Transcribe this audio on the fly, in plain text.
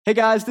Hey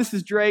guys, this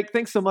is Drake.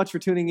 Thanks so much for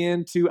tuning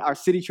in to our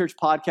City Church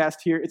podcast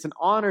here. It's an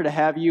honor to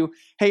have you.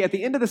 Hey, at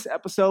the end of this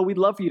episode, we'd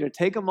love for you to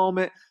take a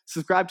moment,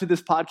 subscribe to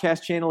this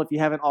podcast channel if you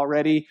haven't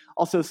already.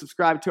 Also,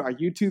 subscribe to our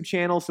YouTube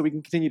channel so we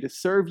can continue to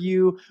serve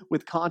you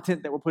with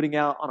content that we're putting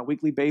out on a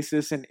weekly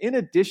basis. And in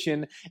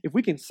addition, if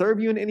we can serve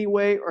you in any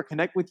way or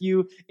connect with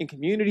you in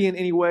community in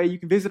any way, you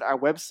can visit our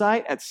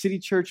website at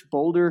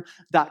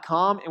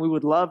citychurchboulder.com, and we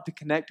would love to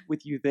connect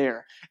with you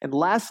there. And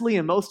lastly,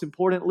 and most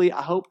importantly,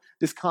 I hope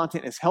this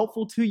content is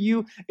helpful to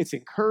you. It's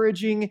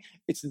encouraging,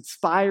 it's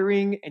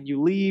inspiring, and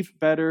you leave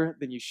better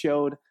than you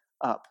showed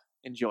up.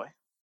 Enjoy.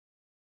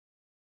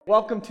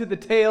 Welcome to the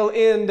tail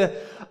end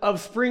of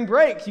spring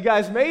break. You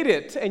guys made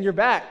it, and you're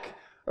back.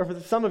 Or for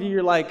some of you,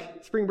 you're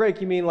like, spring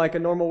break, you mean like a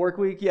normal work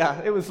week? Yeah,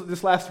 it was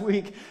this last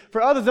week.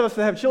 For others of us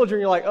that have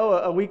children, you're like, oh,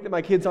 a week that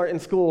my kids aren't in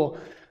school,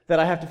 that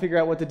I have to figure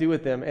out what to do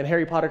with them. And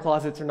Harry Potter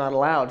closets are not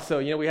allowed. So,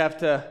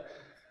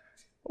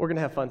 we're going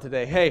to have fun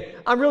today. Hey,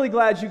 I'm really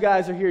glad you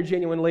guys are here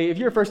genuinely. If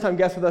you're a first-time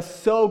guest with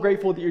us, so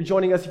grateful that you're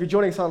joining us. If you're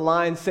joining us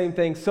online, same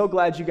thing. So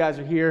glad you guys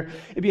are here.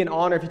 It'd be an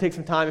honor if you take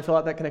some time and fill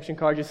out that connection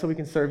card just so we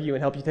can serve you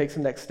and help you take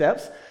some next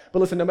steps. But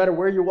listen, no matter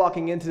where you're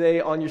walking in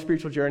today on your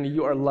spiritual journey,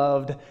 you are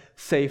loved,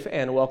 safe,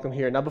 and welcome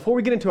here. Now, before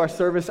we get into our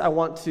service, I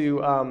want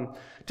to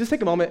just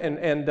take a moment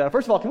and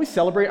first of all, can we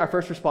celebrate our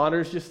first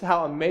responders, just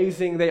how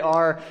amazing they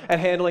are at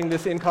handling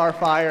this in-car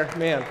fire?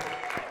 Man.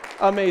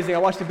 Amazing. I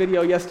watched a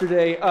video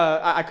yesterday.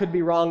 I could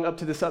be wrong up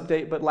to this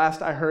update, but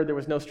last I heard there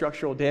was no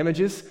structural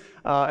damages,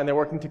 and they're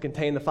working to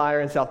contain the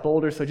fire in South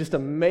Boulder. So just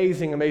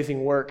amazing,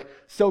 amazing work.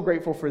 So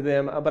grateful for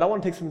them. But I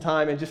want to take some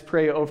time and just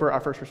pray over our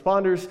first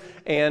responders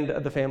and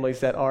the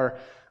families that are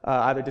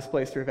either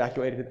displaced or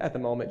evacuated at the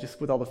moment,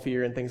 just with all the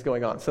fear and things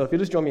going on. So if you'll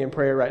just join me in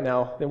prayer right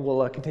now, then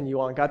we'll continue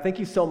on. God, thank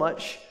you so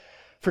much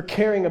for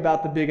caring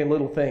about the big and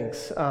little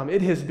things.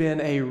 It has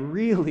been a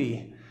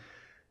really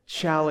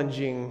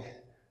challenging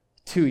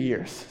 2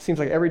 years. Seems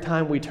like every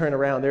time we turn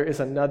around, there is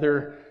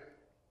another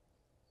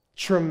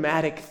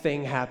traumatic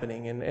thing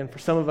happening. And for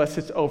some of us,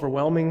 it's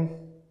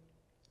overwhelming.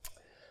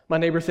 My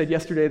neighbor said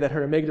yesterday that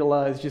her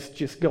amygdala is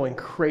just going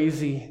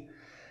crazy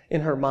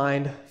in her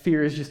mind.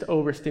 Fear is just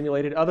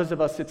overstimulated. Others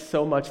of us, it's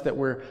so much that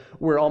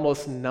we're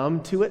almost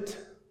numb to it.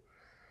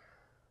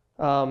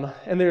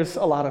 And there's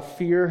a lot of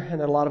fear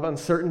and a lot of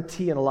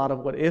uncertainty and a lot of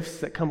what ifs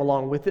that come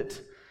along with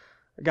it.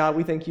 God,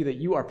 we thank you that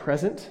you are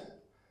present.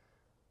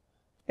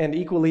 And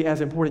equally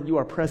as important, you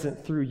are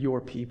present through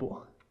your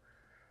people.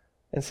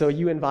 And so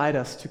you invite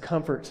us to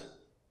comfort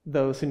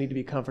those who need to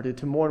be comforted,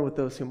 to mourn with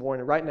those who mourn.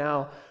 And right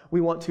now,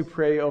 we want to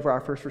pray over our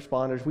first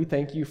responders. We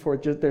thank you for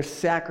just their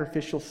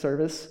sacrificial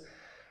service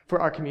for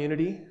our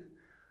community,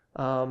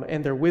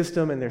 and their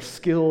wisdom and their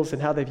skills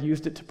and how they've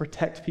used it to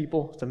protect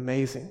people. It's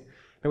amazing.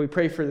 And we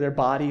pray for their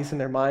bodies and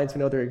their minds.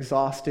 We know they're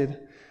exhausted.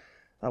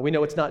 We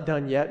know it's not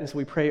done yet, and so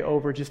we pray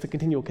over just the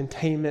continual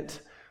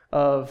containment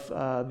of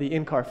the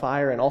in-car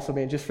fire, and also,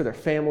 just for their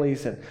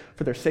families and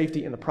for their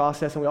safety in the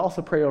process. And we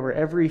also pray over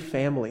every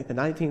family, the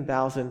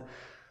 19,000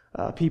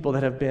 people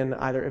that have been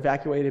either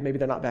evacuated, maybe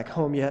they're not back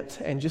home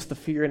yet, and just the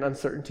fear and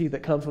uncertainty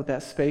that comes with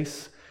that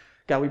space.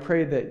 God, we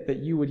pray that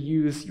you would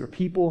use your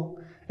people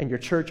and your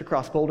church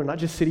across Boulder, not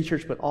just City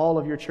Church, but all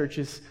of your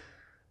churches,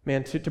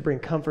 to bring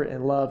comfort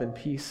and love and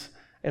peace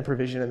and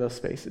provision in those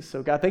spaces.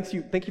 So God, thank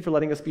you for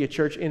letting us be a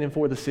church in and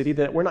for the city,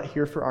 that we're not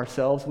here for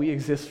ourselves. We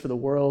exist for the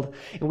world,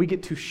 and we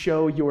get to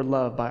show your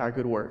love by our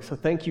good work. So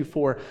thank you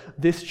for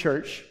this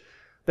church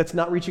that's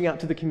not reaching out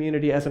to the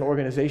community as an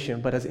organization,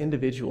 but as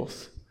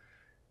individuals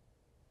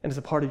and as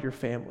a part of your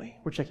family.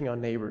 We're checking on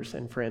neighbors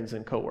and friends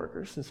and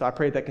coworkers. And so I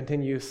pray that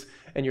continues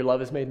and your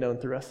love is made known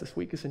through us this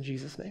week. It's in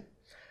Jesus' name.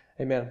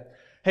 Amen.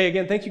 Hey,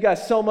 again, thank you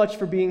guys so much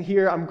for being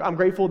here. I'm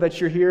grateful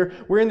that you're here.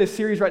 We're in this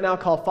series right now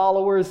called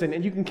Followers,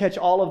 and you can catch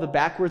all of the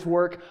backwards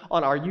work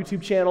on our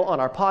YouTube channel,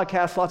 on our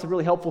podcast, lots of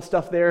really helpful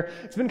stuff there.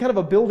 It's been kind of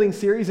a building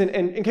series, and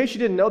in case you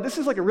didn't know, this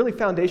is like a really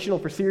foundational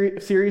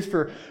series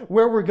for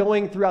where we're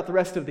going throughout the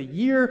rest of the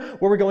year,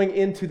 where we're going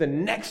into the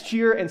next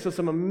year, and so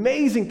some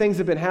amazing things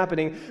have been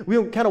happening.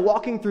 We're kind of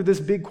walking through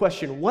this big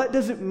question: what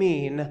does it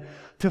mean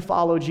to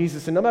follow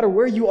Jesus? And no matter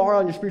where you are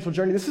on your spiritual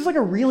journey, this is like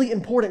a really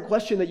important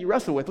question that you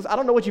wrestle with. I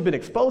don't know what you've been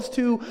exposed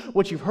to,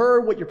 what you've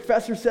heard, what your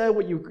professor said,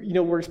 what you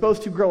were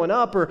exposed to growing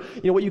up, or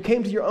what you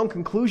came to your own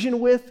conclusion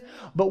with.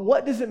 But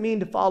what does it mean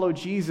to follow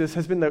Jesus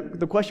has been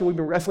the question we've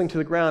been wrestling to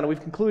the ground, and we've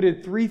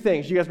concluded 3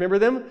 things. You guys remember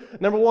them?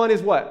 Number 1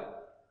 is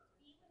what?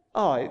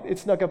 Oh, it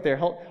snuck up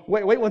there.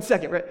 Wait 1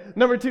 second. Right?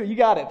 Number 2, you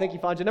got it. Thank you,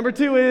 Fanja. Number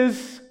 2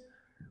 is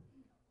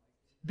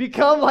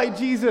become like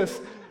Jesus.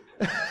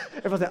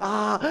 Everyone's like,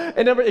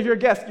 and if you're a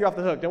guest, you're off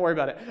the hook. Don't worry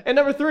about it. And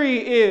number 3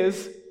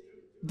 is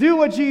do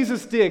what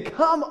Jesus did.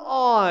 Come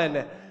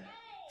on.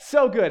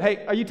 So good.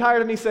 Hey, are you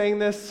tired of me saying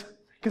this?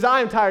 Because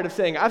I am tired of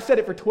saying it. I've said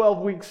it for 12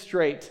 weeks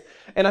straight.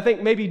 And I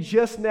think maybe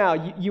just now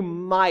you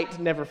might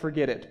never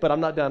forget it. But I'm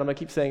not done. I'm going to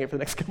keep saying it for the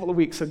next couple of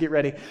weeks, so get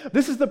ready.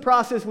 This is the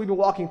process we've been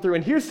walking through.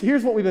 And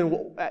here's what we've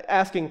been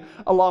asking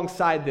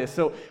alongside this.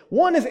 So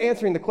 1 is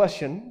answering the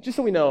question, just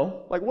so we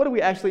know, like, what are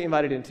we actually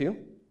invited into?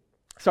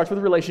 Starts with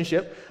a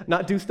relationship,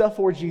 not do stuff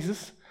for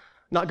Jesus,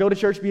 Not go to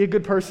church, be a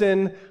good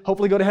person,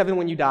 hopefully go to heaven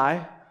when you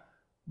die,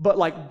 but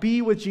like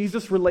be with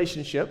Jesus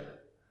relationship.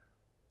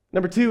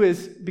 Number 2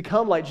 is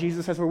become like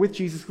Jesus. As we're with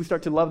Jesus, we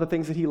start to love the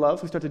things that he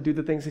loves. We start to do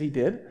the things that he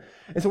did.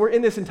 And so we're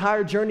in this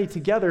entire journey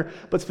together,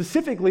 but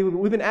specifically,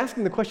 we've been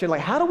asking the question,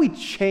 like, how do we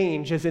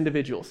change as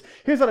individuals?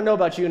 Here's what I know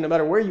about you, no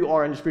matter where you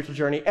are in your spiritual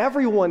journey,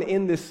 everyone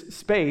in this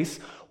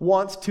space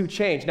wants to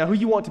change. Now, who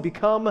you want to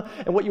become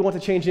and what you want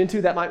to change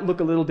into, that might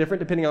look a little different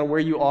depending on where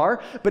you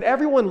are, but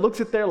everyone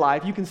looks at their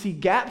life. You can see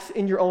gaps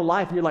in your own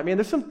life, and you're like, man,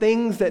 there's some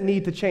things that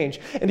need to change.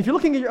 And if you're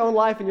looking at your own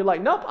life and you're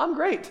like, nope, I'm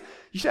great,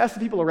 you should ask the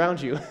people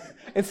around you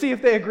and see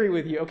if they agree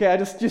with you, okay? I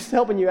just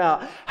helping you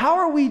out. How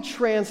are we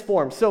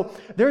transformed? So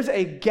there's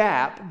a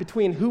gap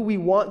between who we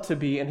want to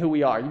be and who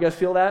we are. You guys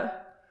feel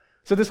that?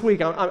 So this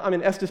week, I'm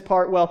in Estes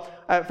Park. Well,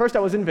 at first I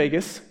was in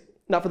Vegas,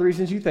 not for the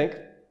reasons you think,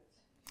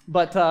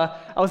 but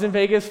I was in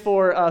Vegas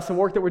for some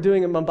work that we're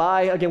doing in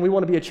Mumbai. Again, we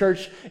want to be a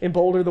church in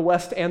Boulder, the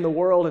West, and the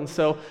world, and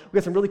so we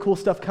got some really cool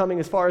stuff coming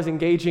as far as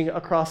engaging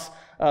across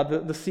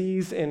the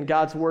seas in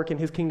God's work in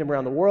his kingdom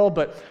around the world.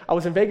 But I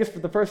was in Vegas for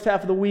the first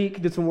half of the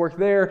week, did some work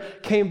there,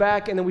 came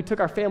back, and then we took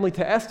our family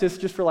to Estes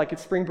just for like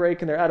it's spring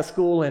break and they're out of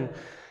school and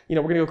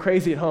we're going to go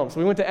crazy at home. So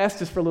we went to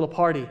Estes for a little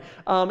party.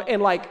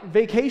 And like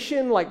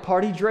vacation, like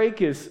party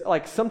Drake is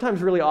like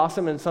sometimes really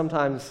awesome and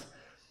sometimes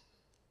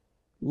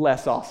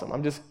less awesome.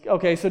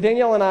 Okay, so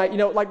Danielle and I,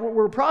 like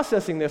we're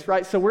processing this,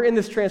 right? So we're in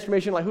this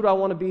transformation, like who do I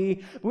want to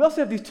be? We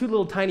also have these 2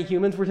 little tiny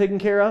humans we're taking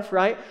care of,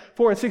 right?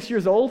 4 and 6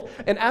 years old.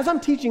 And as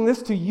I'm teaching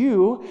this to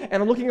you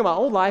and I'm looking at my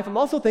own life, I'm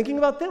also thinking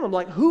about them. I'm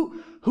like,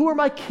 who are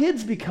my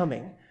kids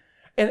becoming?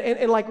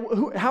 And like,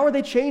 how are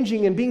they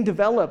changing and being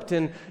developed?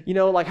 And,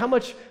 like how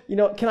much,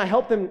 can I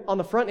help them on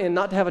the front end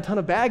not to have a ton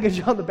of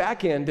baggage on the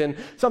back end? And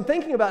so I'm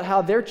thinking about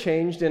how they're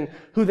changed and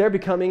who they're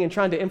becoming and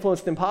trying to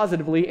influence them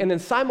positively. And then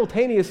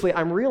simultaneously,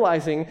 I'm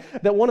realizing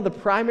that one of the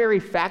primary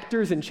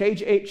factors and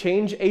change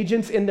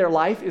agents in their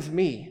life is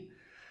me.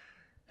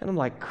 And I'm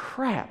like,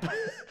 crap,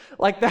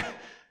 like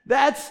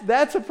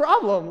that's a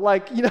problem.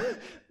 Like,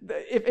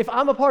 if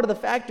I'm a part of the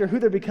factor, who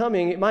they're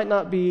becoming, it might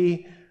not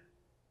be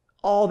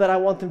all that I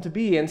want them to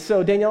be. And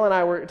so Danielle and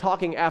I were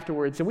talking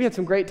afterwards, and we had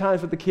some great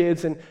times with the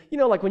kids. And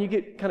like when you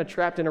get kind of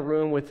trapped in a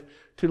room with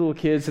 2 little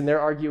kids and they're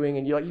arguing,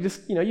 and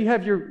you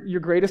have your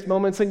greatest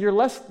moments and your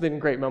less than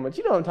great moments.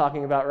 You know what I'm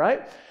talking about,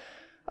 right?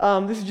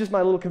 This is just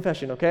my little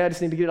confession, okay? I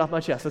just need to get it off my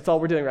chest. That's all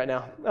we're doing right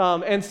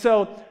now. And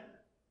so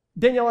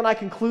Danielle and I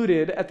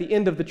concluded at the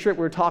end of the trip,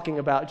 we were talking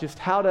about just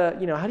how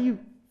do you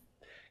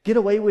get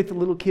away with the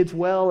little kids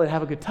well and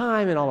have a good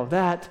time and all of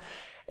that.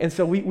 And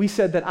so we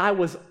said that I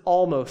was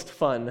almost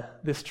fun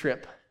this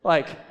trip.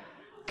 Like,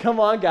 come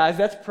on, guys,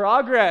 that's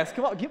progress.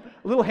 Come on, give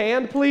a little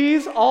hand,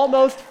 please.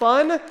 Almost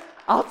fun.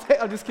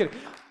 I'm just kidding.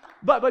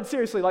 But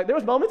seriously, like there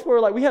was moments where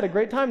like we had a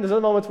great time. There's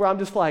other moments where I'm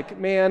just like,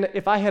 man,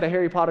 if I had a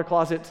Harry Potter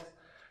closet,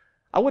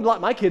 I wouldn't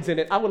lock my kids in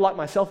it. I would lock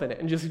myself in it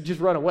and just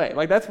run away.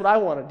 Like that's what I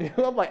want to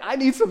do. I'm like, I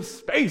need some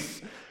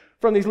space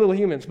from these little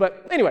humans.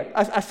 But anyway,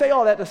 I say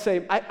all that to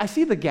say I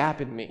see the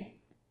gap in me.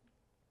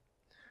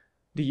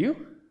 Do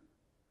you?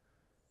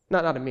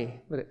 Not in me,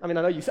 but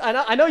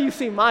I know you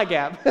see my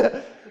gap,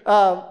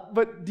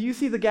 but do you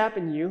see the gap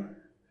in you?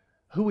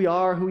 Who we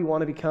are, who we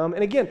want to become?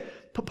 And again,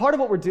 part of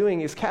what we're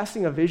doing is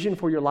casting a vision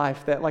for your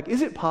life that like,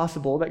 is it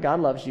possible that God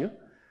loves you,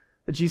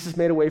 that Jesus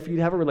made a way for you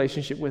to have a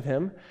relationship with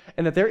him,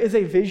 and that there is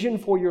a vision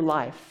for your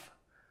life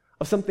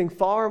of something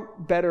far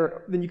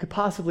better than you could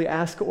possibly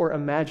ask or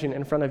imagine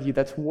in front of you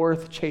that's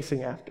worth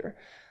chasing after?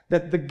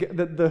 That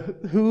the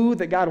who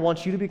that God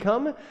wants you to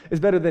become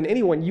is better than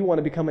anyone you want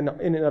to become in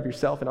and of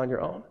yourself and on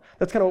your own.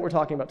 That's kind of what we're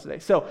talking about today.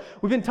 So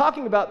we've been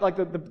talking about like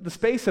the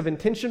space of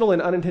intentional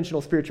and unintentional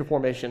spiritual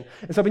formation.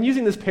 And so I've been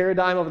using this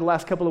paradigm over the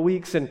last couple of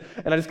weeks, and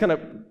I just kind of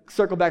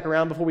circle back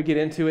around before we get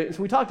into it. And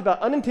so we talked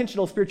about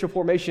unintentional spiritual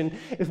formation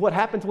is what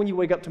happens when you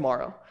wake up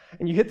tomorrow.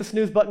 And you hit the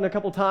snooze button a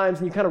couple times,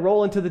 and you kind of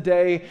roll into the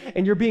day,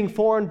 and you're being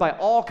formed by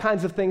all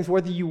kinds of things,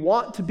 whether you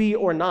want to be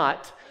or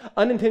not.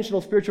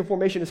 Unintentional spiritual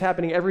formation is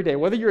happening every day.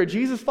 Whether you're a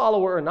Jesus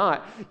follower or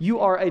not, you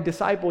are a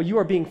disciple, you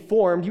are being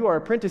formed, you are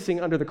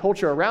apprenticing under the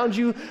culture around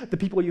you, the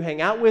people you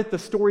hang out with, the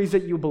stories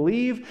that you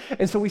believe.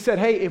 And so we said,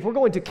 hey, if we're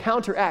going to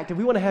counteract, if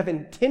we want to have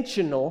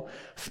intentional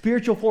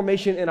spiritual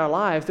formation in our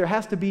lives, there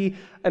has to be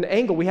an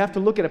angle. We have to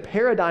look at a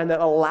paradigm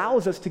that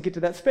allows us to get to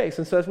that space.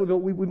 And so that's what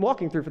we've been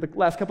walking through for the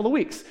last couple of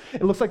weeks.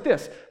 It looks like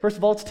this. First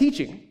of all, it's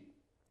teaching.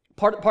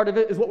 Part of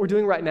it is what we're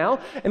doing right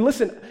now. And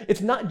listen, it's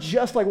not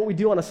just like what we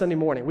do on a Sunday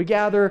morning. We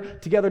gather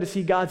together to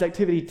see God's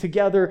activity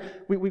together.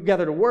 We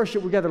gather to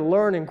worship. We gather to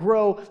learn and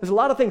grow. There's a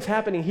lot of things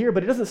happening here,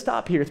 but it doesn't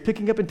stop here. It's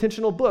picking up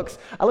intentional books.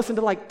 I listened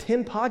to like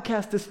 10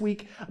 podcasts this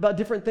week about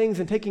different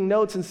things and taking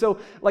notes. And so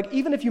like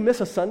even if you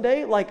miss a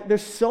Sunday, like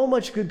there's so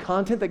much good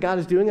content that God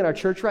is doing in our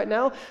church right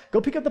now.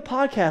 Go pick up the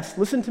podcast.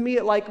 Listen to me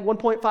at like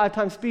 1.5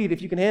 times speed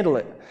if you can handle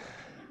it.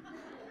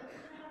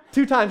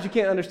 2 times you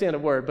can't understand a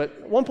word,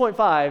 but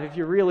 1.5, if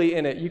you're really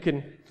in it, you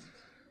can.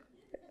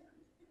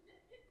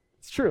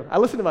 It's true. I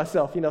listen to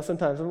myself,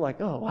 sometimes I'm like,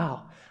 oh,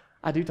 wow,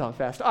 I do talk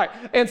fast. All right,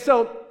 and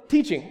so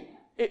teaching,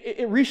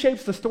 it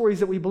reshapes the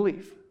stories that we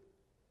believe.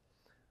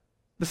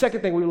 The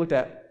second thing we looked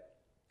at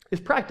is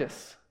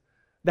practice.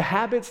 The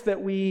habits that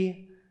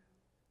we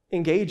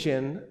engage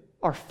in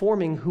are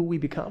forming who we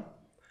become.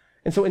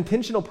 And so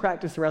intentional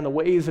practice around the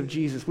ways of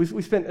Jesus.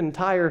 We spent an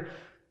entire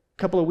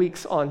couple of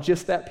weeks on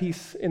just that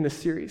piece in this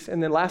series.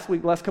 And then last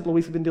couple of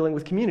weeks, we've been dealing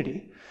with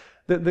community.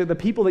 The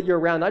people that you're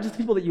around, not just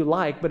people that you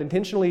like, but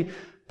intentionally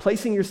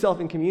placing yourself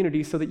in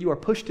community so that you are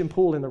pushed and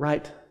pulled in the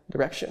right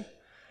direction.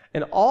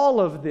 And all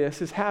of this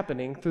is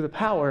happening through the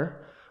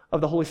power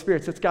of the Holy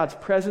Spirit. So it's God's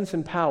presence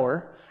and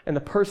power and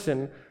the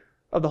person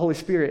of the Holy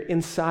Spirit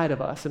inside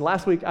of us. And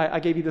last week, I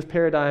gave you this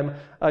paradigm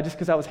just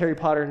because I was Harry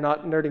Potter,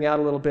 not nerding out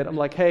a little bit. I'm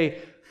like,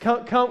 hey,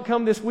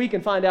 come this week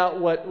and find out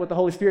what the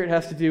Holy Spirit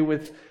has to do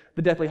with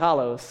the Deathly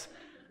Hallows.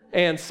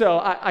 And so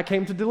I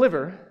came to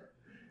deliver.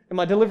 And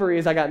my delivery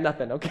is I got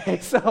nothing, okay?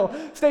 So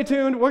stay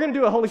tuned. We're going to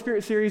do a Holy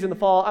Spirit series in the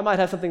fall. I might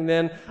have something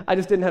then. I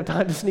just didn't have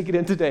time to sneak it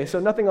in today.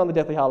 So nothing on the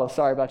Deathly Hallows.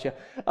 Sorry about you.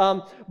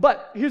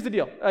 But here's the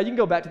deal. You can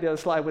go back to the other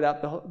slide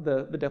without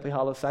the Deathly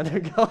Hallows sign. There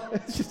you go.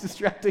 It's just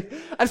distracting.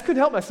 I just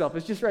couldn't help myself.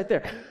 It's just right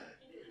there.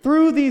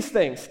 Through these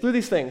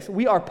things,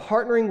 we are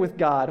partnering with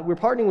God. We're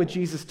partnering with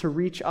Jesus to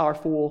reach our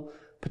full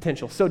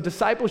potential. So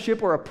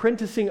discipleship or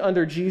apprenticing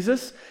under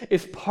Jesus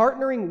is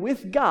partnering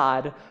with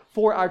God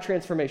for our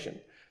transformation.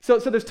 So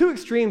there's two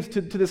extremes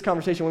to this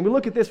conversation. When we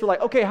look at this, we're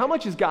like, okay, how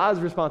much is God's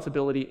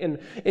responsibility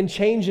in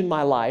change in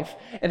my life,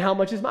 and how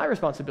much is my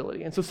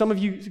responsibility? And so some of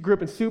you grew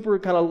up in super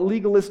kind of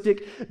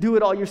legalistic, do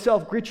it all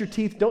yourself, grit your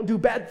teeth, don't do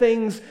bad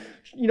things,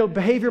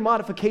 behavior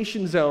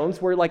modification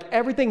zones where like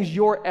everything's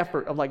your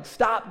effort of like,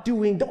 stop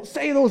doing, don't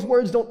say those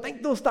words, don't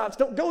think those thoughts,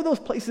 don't go those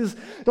places,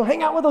 don't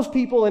hang out with those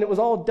people, and it was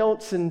all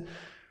don'ts and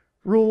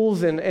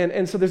rules,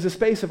 and so there's a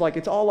space of like,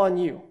 it's all on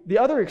you. The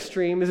other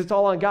extreme is it's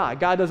all on God.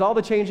 God does all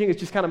the changing. It's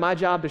just kind of my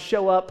job to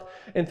show up,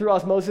 and through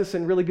osmosis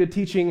and really good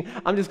teaching,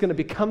 I'm just going to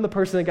become the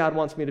person that God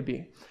wants me to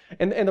be.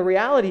 And the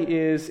reality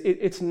is,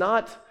 it's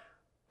not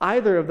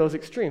either of those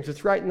extremes.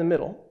 It's right in the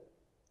middle.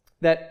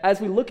 That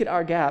as we look at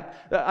our gap,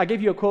 I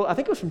gave you a quote, I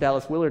think it was from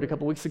Dallas Willard a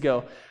couple weeks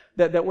ago,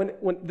 that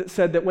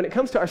said that when it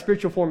comes to our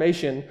spiritual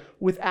formation,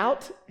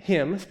 without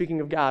Him,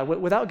 speaking of God,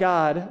 without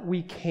God,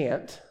 we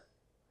can't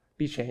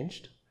be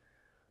changed.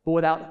 But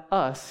without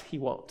us, He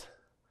won't.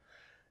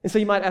 And so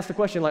you might ask the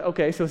question like,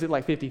 okay, so is it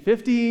like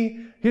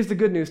 50-50? Here's the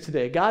good news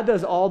today. God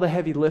does all the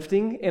heavy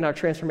lifting in our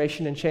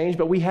transformation and change,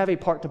 but we have a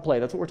part to play.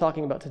 That's what we're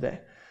talking about today.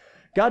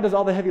 God does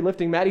all the heavy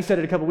lifting. Maddie said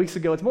it a couple weeks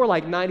ago. It's more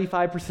like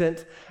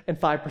 95% and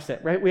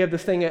 5%, right? We have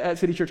this thing at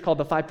City Church called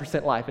the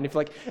 5% life. And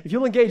if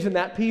you'll engage in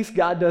that piece,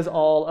 God does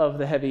all of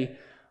the heavy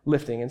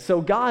lifting. And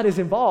so God is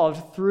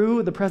involved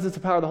through the presence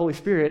and power of the Holy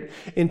Spirit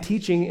in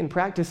teaching, in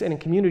practice, and in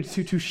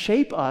community to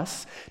shape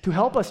us, to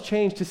help us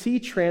change, to see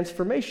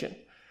transformation.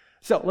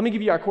 So let me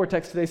give you our core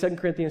text today, 2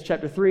 Corinthians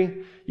chapter 3.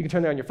 You can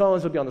turn there on your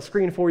phones. It'll be on the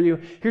screen for you.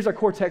 Here's our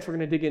core text we're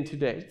going to dig into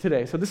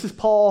today. So this is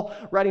Paul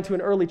writing to an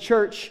early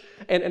church,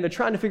 and they're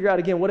trying to figure out,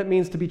 again, what it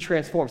means to be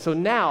transformed. So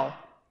now,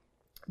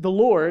 the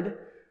Lord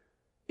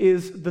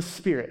is the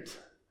Spirit.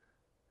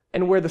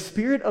 And where the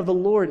Spirit of the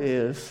Lord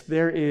is,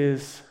 there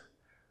is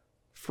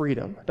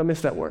freedom. Don't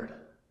miss that word.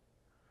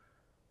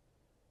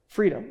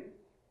 Freedom.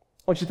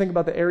 I want you to think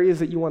about the areas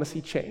that you want to see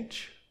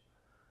change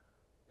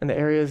and the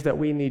areas that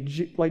we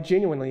need, like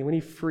genuinely, we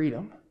need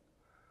freedom.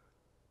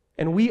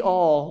 And we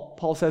all,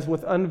 Paul says,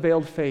 with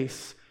unveiled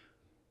face,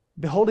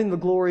 beholding the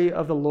glory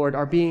of the Lord,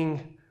 are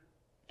being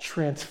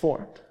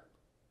transformed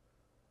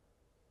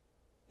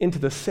into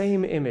the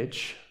same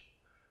image.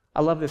 I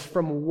love this.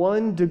 From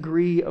one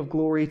degree of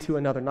glory to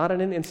another, not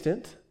in an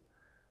instant,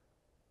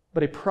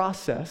 but a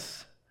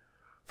process.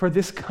 For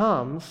this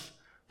comes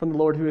from the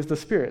Lord who is the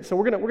Spirit. So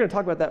we're gonna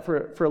talk about that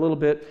for a little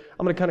bit.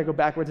 I'm going to kind of go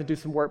backwards and do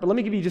some work. But let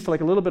me give you just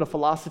like a little bit of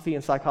philosophy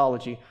and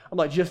psychology. I'm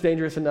like just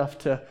dangerous enough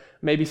to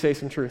maybe say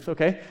some truth,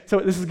 okay? So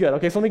this is good,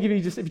 okay? So let me give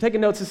you just, if you're taking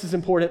notes, this is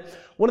important.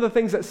 One of the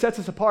things that sets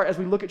us apart as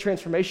we look at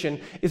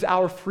transformation is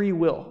our free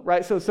will,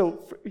 right?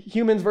 So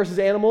humans versus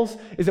animals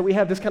is that we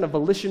have this kind of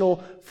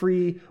volitional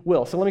free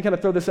will. So let me kind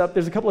of throw this up.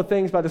 There's a couple of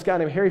things by this guy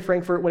named Harry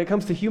Frankfurt when it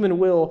comes to human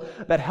will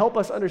that help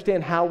us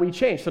understand how we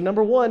change. So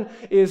number one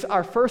is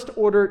our first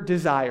order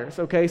desires,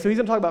 okay? So he's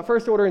going to talk about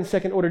first order and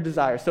second order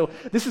desires. So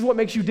this is what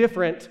makes you different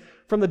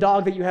from the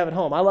dog that you have at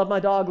home. I love my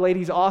dog.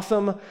 Lady's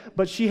awesome,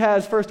 but she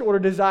has first order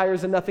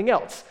desires and nothing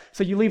else.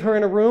 So you leave her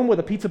in a room with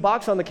a pizza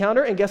box on the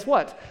counter, and guess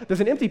what?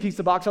 There's an empty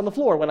pizza box on the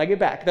floor when I get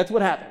back. That's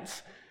what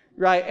happens,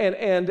 right?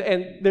 And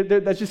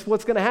that's just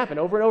what's going to happen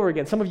over and over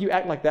again. Some of you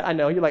act like that. I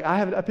know. You're like, I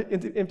have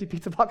an empty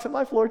pizza box on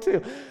my floor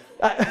too.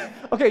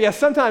 Okay, yes,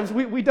 sometimes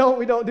we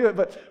don't do it,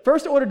 but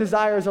first order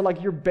desires are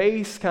like your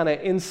base kind of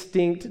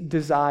instinct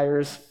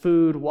desires,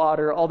 food,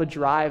 water, all the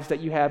drives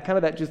that you have, kind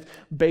of that just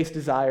base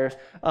desires.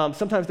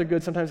 Sometimes they're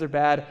good, sometimes they're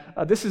bad.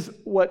 This is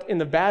what in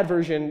the bad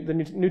version, the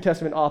New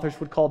Testament authors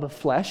would call the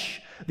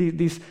flesh,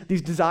 these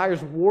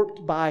desires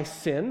warped by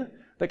sin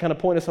that kind of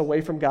point us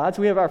away from God.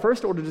 So we have our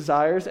first order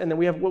desires, and then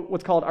we have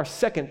what's called our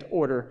second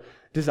order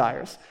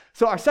desires.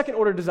 So our second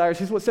order desires,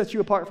 here's what sets you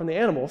apart from the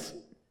animals,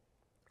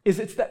 is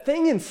it's that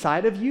thing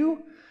inside of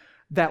you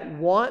that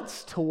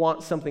wants to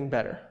want something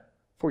better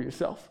for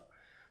yourself.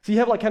 So you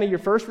have like kind of your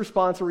first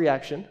response or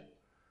reaction.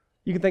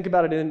 You can think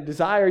about it in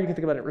desire, you can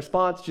think about it in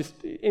response, just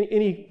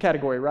any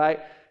category, right?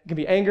 It can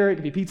be anger, it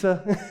can be pizza,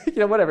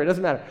 whatever, it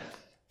doesn't matter.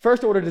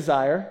 First order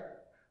desire.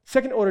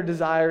 Second order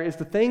desire is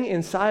the thing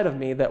inside of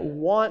me that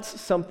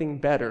wants something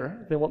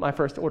better than what my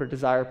first order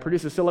desire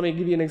produces. So let me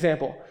give you an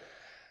example.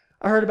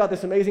 I heard about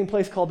this amazing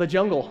place called The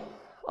Jungle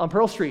on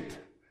Pearl Street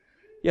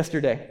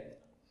yesterday.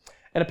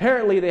 And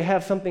apparently they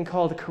have something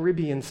called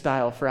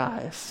Caribbean-style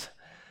fries.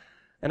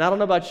 And I don't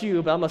know about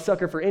you, but I'm a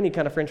sucker for any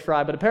kind of French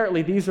fry, but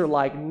apparently these are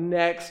like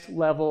next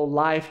level,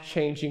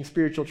 life-changing,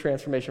 spiritual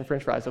transformation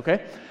French fries,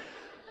 okay?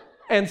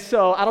 And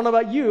so I don't know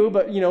about you,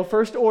 but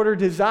first order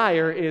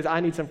desire is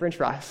I need some French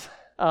fries.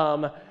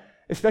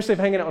 Especially if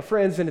I'm hanging out with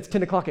friends and it's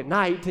 10 o'clock at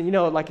night, and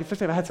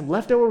especially if I had some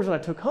leftovers and I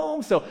took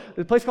home. So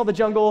there's a place called The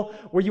Jungle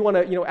where you want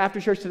to, after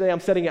church today,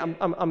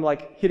 I'm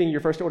like hitting your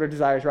first order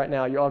desires right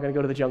now. You're all going to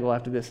go to The Jungle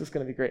after this. It's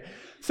going to be great.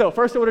 So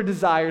first order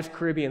desires,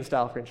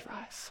 Caribbean-style French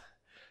fries.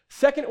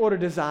 Second order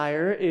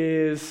desire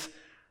is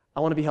I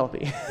want to be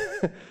healthy.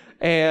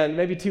 And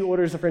maybe 2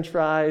 orders of French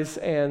fries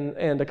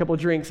and a couple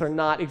of drinks are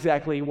not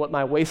exactly what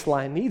my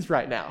waistline needs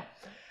right now.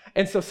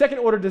 And so second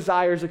order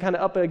desires are kind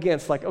of up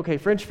against like, okay,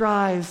 French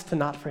fries to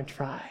not French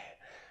fry.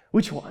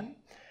 Which one?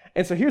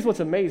 And so here's what's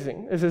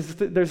amazing. There's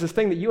this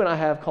thing that you and I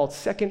have called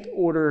second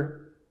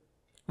order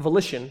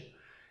volition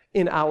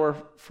in our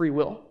free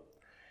will.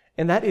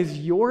 And that is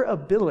your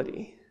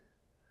ability,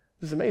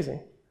 this is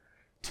amazing,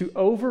 to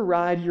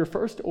override your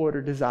first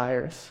order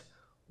desires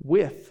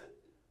with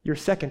your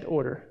second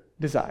order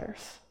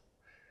desires.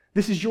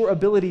 This is your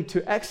ability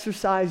to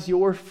exercise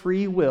your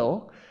free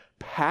will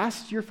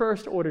past your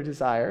first order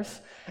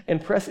desires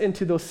and press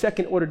into those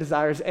second order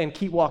desires and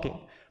keep walking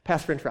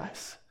past French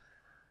fries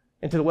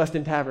into the West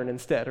End Tavern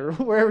instead, or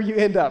wherever you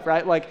end up,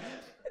 right? Like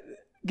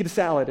get a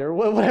salad or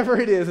whatever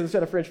it is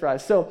instead of French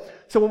fries. So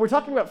when we're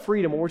talking about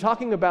freedom, when we're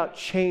talking about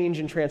change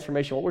and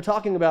transformation, what we're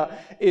talking about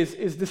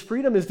is this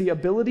freedom is the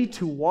ability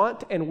to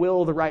want and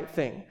will the right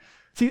thing.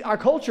 See, our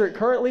culture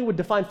currently would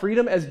define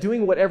freedom as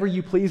doing whatever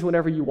you please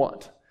whenever you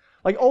want.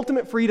 Like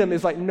ultimate freedom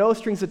is like no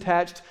strings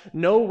attached,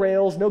 no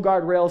rails, no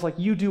guardrails, like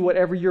you do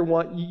whatever you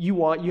want,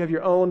 you have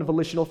your own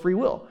volitional free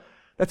will.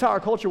 That's how our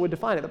culture would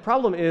define it. The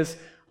problem is,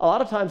 a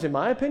lot of times, in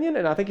my opinion,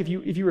 and I think if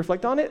you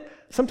reflect on it,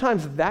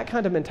 sometimes that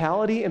kind of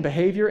mentality and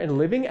behavior and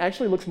living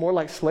actually looks more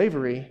like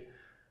slavery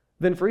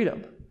than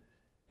freedom.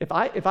 If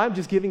I'm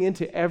just giving in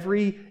to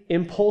every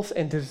impulse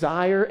and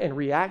desire and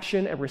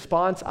reaction and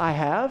response I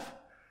have,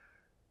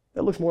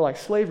 that looks more like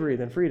slavery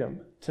than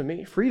freedom to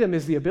me. Freedom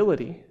is the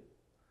ability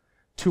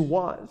to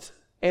want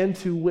and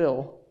to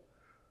will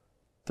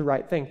the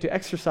right thing. To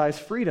exercise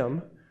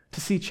freedom,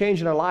 to see change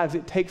in our lives,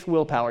 it takes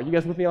willpower. You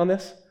guys with me on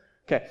this?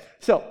 Okay,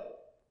 so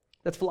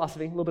that's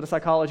philosophy, a little bit of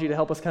psychology to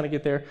help us kind of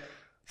get there.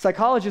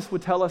 Psychologists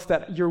would tell us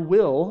that your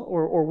will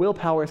or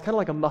willpower is kind of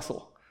like a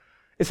muscle.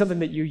 It's something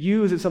that you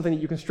use, it's something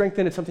that you can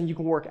strengthen, it's something you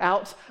can work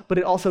out, but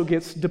it also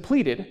gets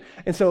depleted.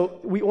 And so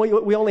we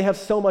only have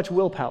so much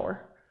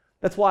willpower.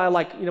 That's why,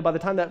 by the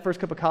time that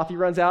first cup of coffee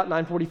runs out,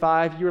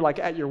 9:45, you're like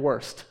at your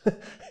worst.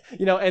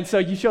 And so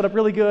you showed up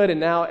really good, and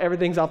now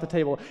everything's off the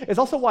table. It's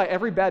also why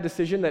every bad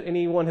decision that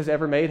anyone has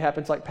ever made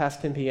happens like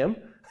past 10 p.m.,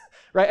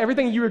 right?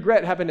 Everything you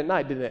regret happened at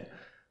night, didn't it?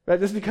 Right?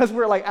 That's because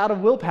we're like out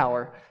of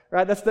willpower,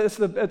 right? It's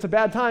a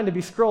bad time to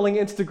be scrolling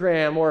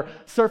Instagram or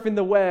surfing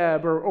the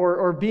web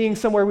or being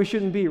somewhere we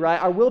shouldn't be,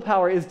 right? Our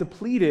willpower is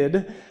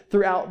depleted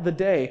throughout the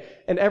day,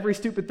 and every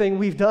stupid thing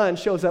we've done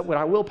shows up when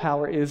our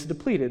willpower is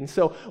depleted. And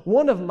so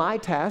one of my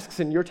tasks,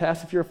 and your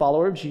task if you're a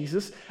follower of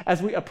Jesus,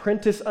 as we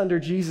apprentice under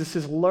Jesus,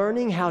 is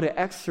learning how to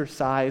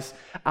exercise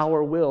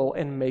our will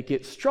and make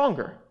it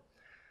stronger.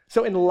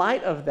 So in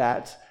light of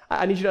that,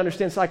 I need you to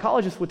understand,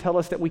 psychologists would tell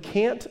us that we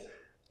can't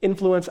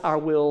influence our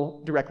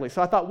will directly.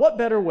 So I thought, what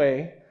better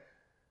way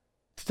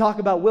to talk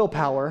about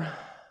willpower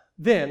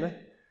than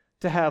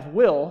to have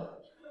Will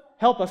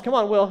help us? Come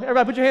on, Will.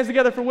 Everybody put your hands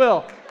together for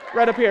Will.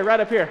 Right up here, right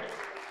up here.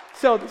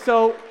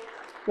 So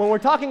when we're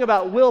talking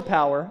about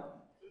willpower,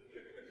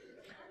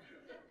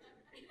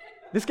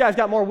 this guy's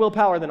got more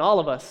willpower than all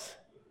of us.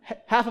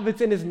 Half of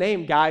it's in his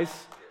name, guys.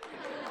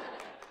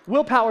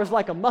 Willpower is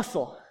like a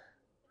muscle.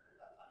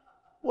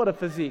 What a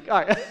physique.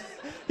 All right.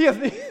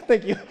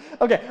 Thank you.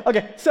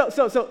 Okay.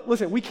 So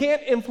listen, we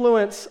can't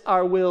influence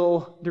our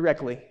will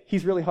directly.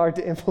 He's really hard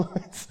to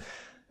influence.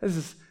 I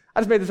just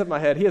made this up in my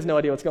head. He has no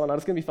idea what's going on.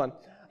 It's going to be fun.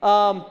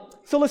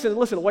 So listen,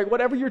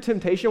 whatever your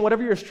temptation,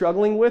 whatever you're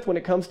struggling with when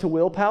it comes to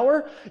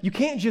willpower, you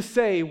can't just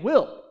say,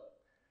 Will,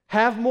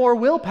 have more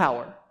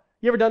willpower.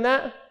 You ever done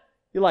that?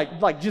 You're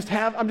I'm just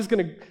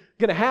going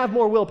to have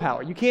more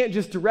willpower. You can't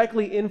just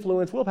directly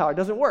influence willpower. It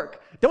doesn't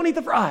work. Don't eat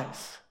the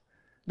fries.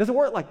 It doesn't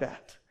work like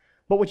that.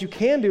 But what you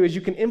can do is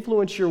you can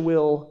influence your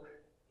will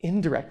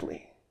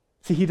indirectly.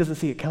 See, he doesn't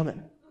see it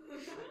coming.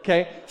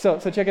 Okay, so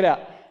check it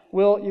out.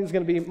 Will is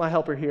going to be my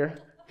helper here.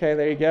 Okay,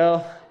 there you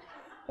go.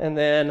 And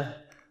then,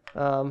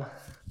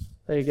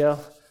 there you go.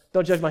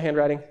 Don't judge my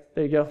handwriting.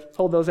 There you go.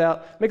 Hold those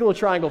out. Make a little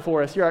triangle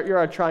for us. You're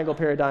our triangle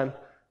paradigm.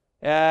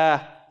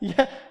 Yeah.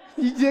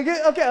 You dig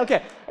it?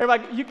 Okay.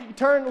 Everybody, you can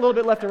turn a little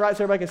bit left and right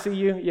so everybody can see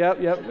you.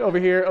 Yep. Over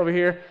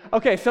here.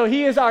 Okay, so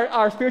he is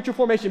our spiritual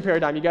formation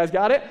paradigm. You guys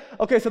got it?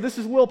 Okay, so this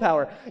is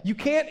willpower. You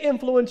can't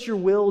influence your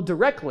will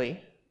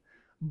directly,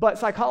 but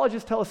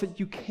psychologists tell us that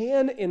you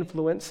can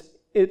influence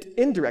it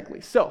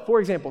indirectly. So, for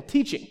example,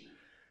 teaching.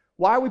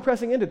 Why are we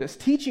pressing into this?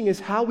 Teaching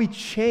is how we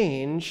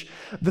change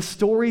the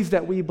stories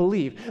that we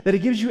believe, that it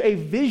gives you a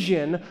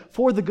vision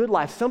for the good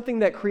life, something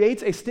that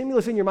creates a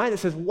stimulus in your mind that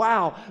says,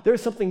 wow,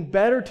 there's something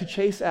better to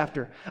chase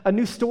after, a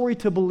new story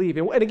to believe.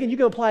 And again, you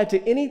can apply it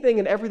to anything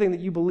and everything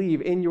that you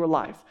believe in your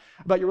life,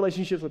 about your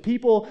relationships with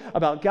people,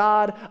 about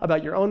God,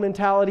 about your own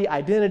mentality,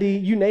 identity,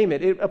 you name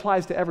it. It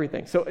applies to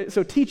everything.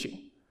 So teaching,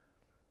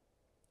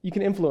 you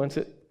can influence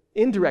it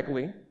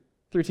indirectly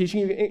through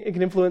teaching. It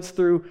can influence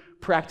through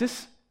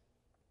practice,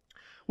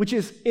 which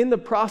is in the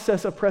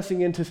process of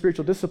pressing into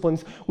spiritual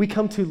disciplines, we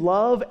come to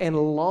love and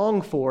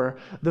long for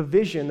the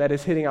vision that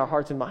is hitting our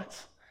hearts and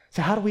minds.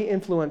 So how do we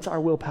influence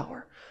our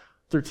willpower?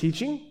 Through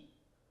teaching.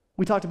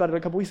 We talked about it a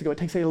couple weeks ago. It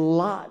takes a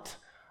lot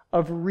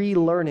of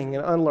relearning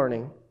and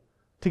unlearning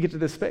to get to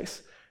this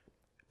space.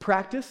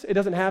 Practice, it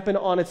doesn't happen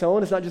on its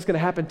own. It's not just going to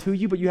happen to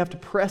you, but you have to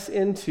press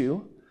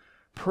into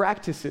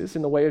practices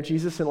in the way of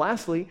Jesus. And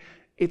lastly,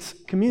 it's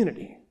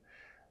community.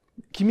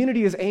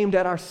 Community is aimed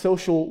at our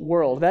social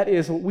world. That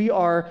is, we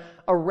are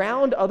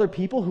around other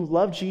people who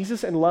love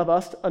Jesus and love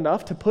us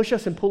enough to push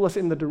us and pull us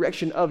in the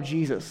direction of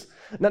Jesus.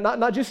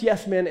 Not just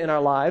yes men in our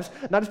lives,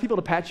 not just people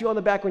to pat you on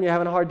the back when you're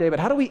having a hard day, but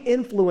how do we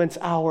influence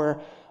our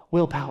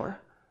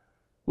willpower?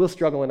 Will's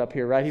struggling up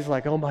here, right? He's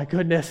like, oh my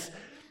goodness.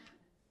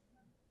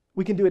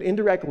 We can do it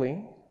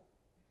indirectly.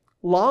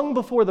 Long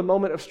before the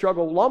moment of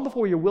struggle, long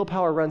before your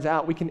willpower runs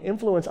out, we can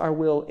influence our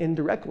will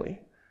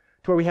indirectly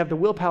to where we have the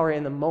willpower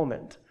in the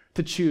moment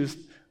to choose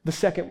the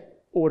second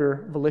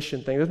order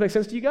volition thing. Does that make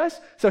sense to you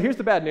guys? So here's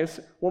the bad news.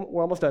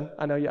 We're almost done.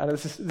 I know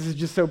this is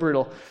just so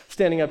brutal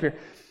standing up here.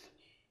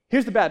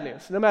 Here's the bad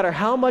news. No matter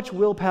how much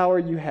willpower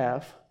you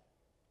have,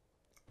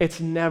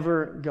 it's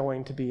never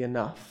going to be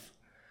enough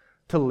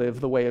to live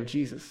the way of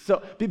Jesus.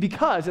 So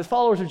because as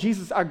followers of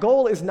Jesus, our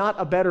goal is not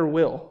a better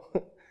Will.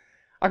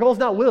 Our goal is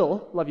not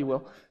Will. Love you,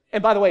 Will.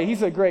 And by the way,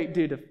 he's a great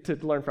dude to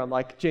learn from,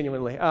 like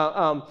genuinely.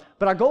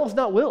 But our goal is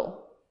not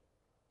Will.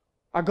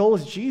 Our goal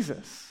is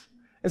Jesus.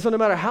 And so no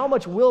matter how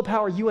much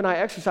willpower you and I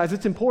exercise,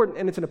 it's important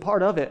and it's a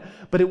part of it,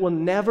 but it will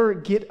never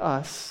get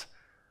us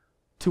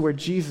to where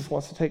Jesus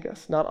wants to take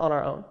us, not on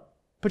our own.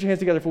 Put your hands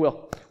together for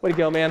Will. Way to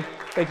go, man.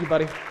 Thank you,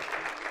 buddy.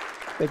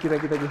 Thank you.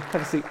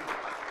 Have a seat.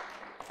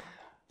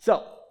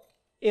 So,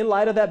 in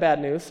light of that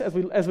bad news, as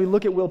we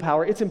look at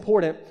willpower, it's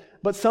important,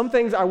 but some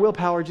things our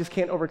willpower just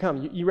can't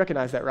overcome. You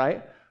recognize that,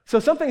 right? So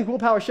some things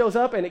willpower shows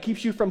up and it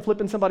keeps you from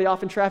flipping somebody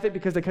off in traffic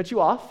because they cut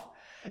you off.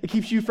 It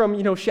keeps you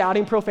from,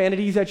 shouting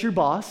profanities at your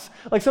boss.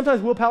 Like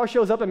sometimes willpower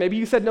shows up and maybe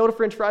you said no to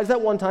French fries that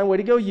one time. Way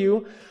to go,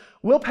 you.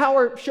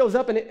 Willpower shows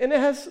up and it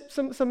has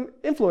some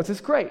influence. It's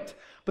great.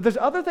 But there's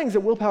other things that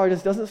willpower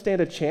just doesn't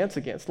stand a chance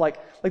against. Like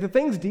the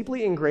things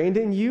deeply ingrained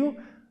in you,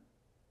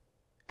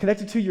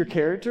 connected to your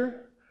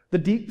character, the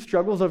deep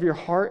struggles of your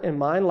heart and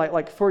mind.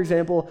 Like for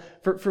example,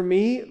 for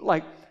me,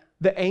 like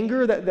the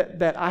anger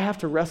that I have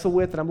to wrestle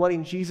with and I'm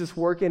letting Jesus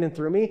work in and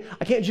through me,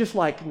 I can't just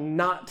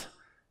not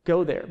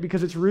go there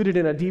because it's rooted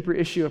in a deeper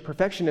issue of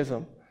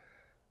perfectionism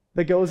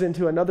that goes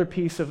into another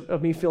piece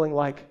of me feeling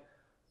like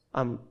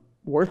I'm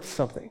worth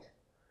something.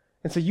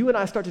 And so you and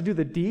I start to do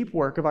the deep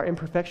work of our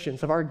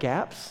imperfections, of our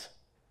gaps,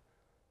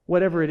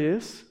 whatever it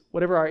is,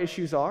 whatever our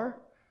issues are.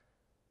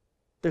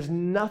 There's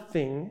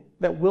nothing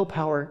that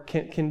willpower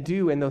can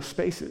do in those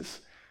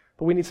spaces,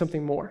 but we need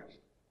something more.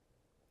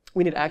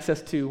 We need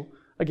access to,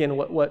 again,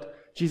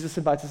 what Jesus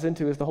invites us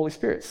into is the Holy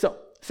Spirit. So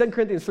 2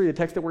 Corinthians 3, the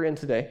text that we're in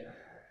today,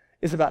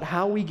 is about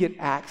how we get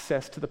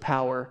access to the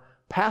power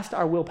past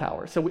our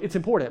willpower. So it's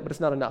important, but it's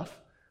not enough.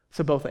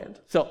 So both and.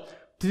 So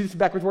to do some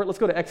backwards work, let's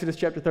go to Exodus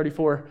chapter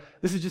 34.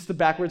 This is just the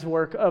backwards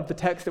work of the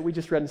text that we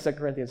just read in 2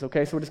 Corinthians,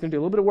 okay? So we're just going to do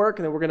a little bit of work,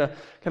 and then we're going to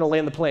kind of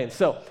land the plane.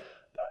 So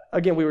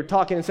again, we were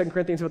talking in 2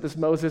 Corinthians about this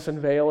Moses and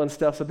veil and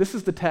stuff. So this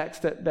is the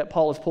text that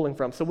Paul is pulling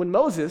from. So when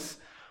Moses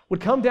would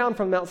come down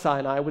from Mount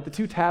Sinai with the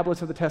 2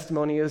 tablets of the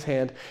testimony in his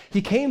hand,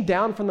 he came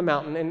down from the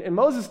mountain, and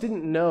Moses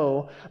didn't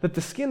know that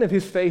the skin of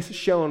his face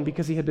shone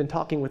because he had been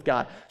talking with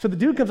God. So the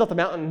dude comes off the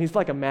mountain, and he's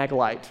like a mag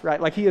light,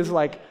 right? Like he is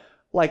like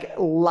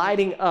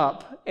lighting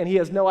up, and he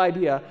has no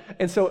idea.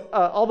 And so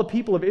all the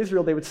people of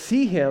Israel, they would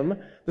see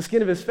him, the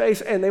skin of his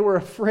face, and they were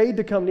afraid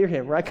to come near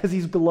him, right? Because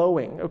he's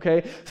glowing,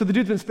 okay? So the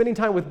dude's been spending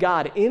time with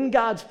God in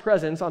God's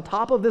presence on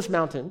top of this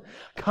mountain,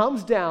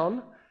 comes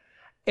down,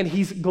 and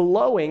he's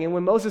glowing, and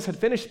when Moses had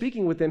finished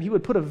speaking with them, he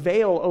would put a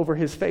veil over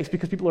his face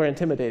because people are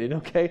intimidated,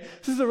 okay?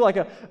 This is like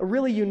a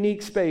really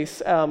unique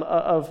space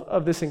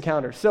of this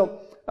encounter. So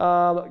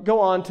go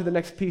on to the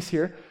next piece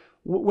here.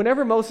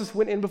 Whenever Moses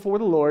went in before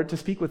the Lord to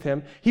speak with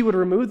him, he would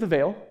remove the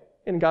veil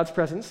in God's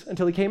presence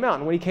until he came out.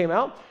 And when he came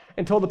out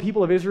and told the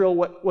people of Israel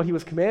what he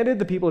was commanded,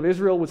 the people of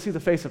Israel would see the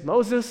face of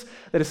Moses,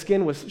 that his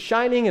skin was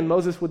shining, and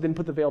Moses would then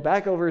put the veil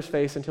back over his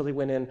face until he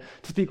went in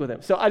to speak with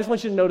him. So I just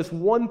want you to notice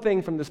one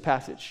thing from this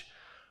passage.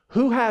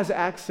 Who has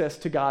access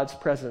to God's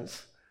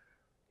presence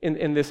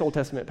in this Old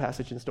Testament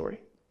passage and story?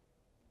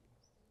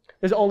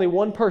 There's only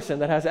one person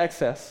that has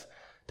access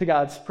to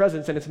God's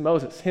presence, and it's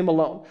Moses, him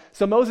alone.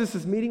 So Moses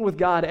is meeting with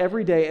God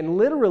every day, and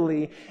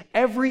literally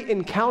every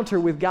encounter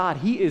with God,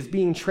 he is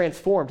being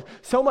transformed,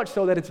 so much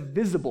so that it's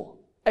visible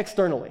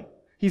externally.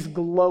 He's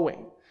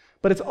glowing.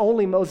 But it's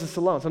only Moses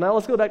alone. So now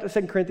let's go back to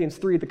 2 Corinthians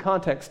 3, the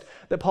context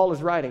that Paul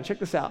is writing. Check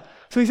this out.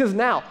 So he says,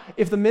 now,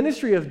 if the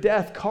ministry of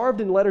death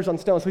carved in letters on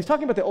stone, so he's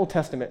talking about the Old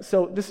Testament.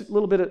 So this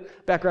little bit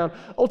of background.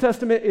 Old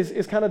Testament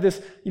is kind of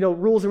this,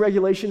 rules and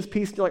regulations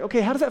piece. You're like, okay,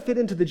 how does that fit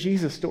into the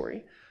Jesus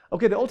story?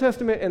 Okay, the Old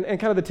Testament and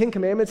kind of the Ten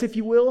Commandments, if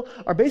you will,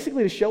 are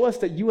basically to show us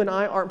that you and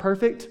I aren't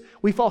perfect.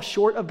 We fall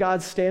short of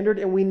God's standard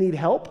and we need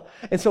help.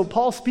 And so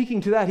Paul,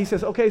 speaking to that, he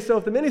says, okay, so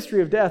if the ministry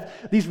of death,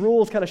 these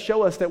rules kind of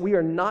show us that we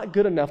are not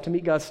good enough to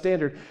meet God's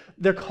standard.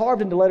 They're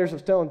carved into letters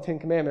of stone, Ten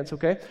Commandments,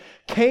 okay?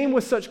 Came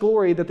with such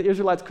glory that the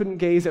Israelites couldn't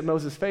gaze at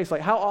Moses' face.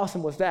 Like, how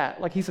awesome was that?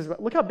 Like he says,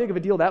 look how big of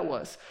a deal that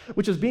was,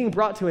 which is being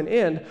brought to an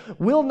end.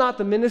 Will not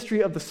the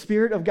ministry of the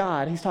Spirit of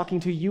God, he's talking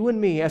to you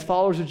and me as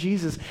followers of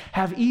Jesus,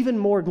 have even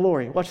more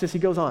glory? Watch this, he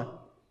goes on.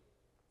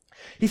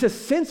 He says,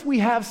 since we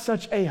have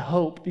such a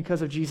hope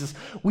because of Jesus,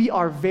 we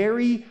are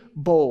very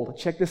bold.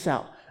 Check this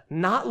out.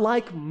 Not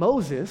like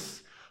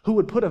Moses, who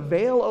would put a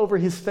veil over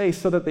his face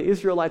so that the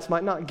Israelites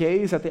might not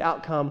gaze at the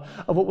outcome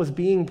of what was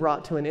being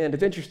brought to an end.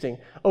 It's interesting.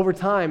 Over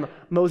time,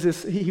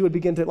 Moses, he would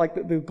begin to,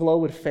 the glow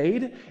would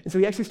fade. And so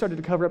he actually started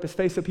to cover up his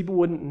face so people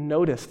wouldn't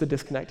notice the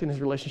disconnect in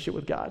his relationship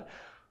with God.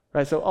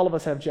 Right, so all of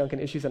us have junk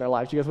and issues in our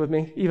lives. You guys with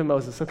me? Even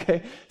Moses,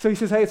 okay? So he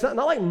says, hey, it's not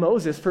like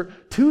Moses. For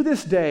to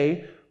this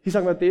day, he's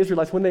talking about the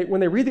Israelites, when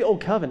they read the Old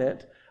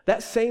Covenant,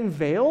 that same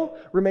veil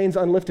remains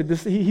unlifted.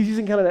 He's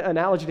using kind of an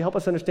analogy to help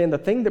us understand the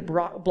thing that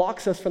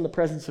blocks us from the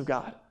presence of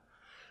God.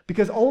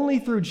 Because only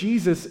through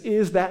Jesus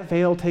is that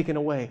veil taken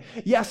away.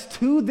 Yes,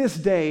 to this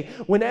day,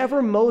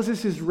 whenever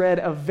Moses is read,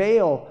 a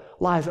veil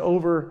lies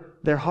over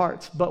their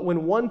hearts. But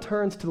when one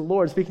turns to the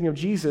Lord, speaking of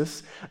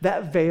Jesus,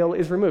 that veil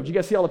is removed. You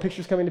guys see all the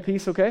pictures coming to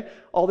piece, okay?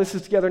 All this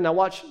is together. Now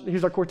watch,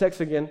 here's our core text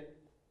again.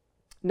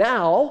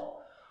 Now,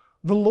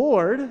 the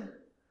Lord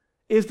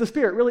is the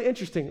Spirit. Really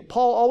interesting.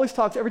 Paul always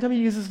talks, every time he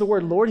uses the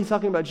word Lord, he's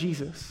talking about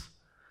Jesus.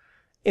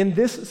 In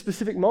this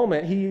specific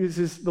moment, he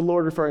uses the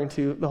Lord referring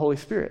to the Holy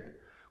Spirit,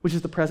 which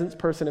is the presence,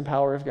 person, and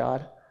power of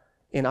God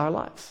in our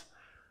lives.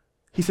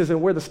 He says,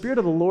 and where the Spirit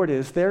of the Lord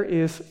is, there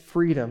is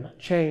freedom,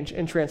 change,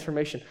 and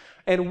transformation.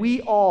 And we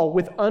all,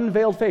 with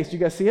unveiled face, do you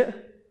guys see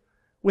it?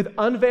 With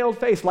unveiled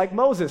face, like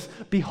Moses,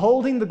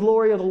 beholding the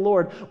glory of the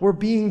Lord, we're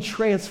being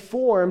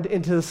transformed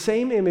into the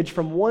same image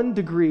from one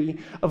degree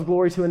of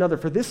glory to another.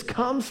 For this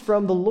comes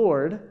from the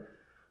Lord,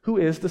 who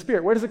is the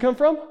Spirit. Where does it come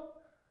from?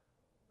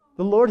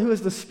 The Lord who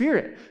is the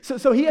Spirit.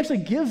 So he actually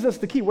gives us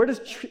the key. Where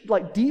does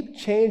deep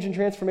change and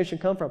transformation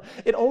come from?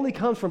 It only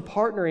comes from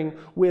partnering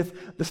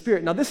with the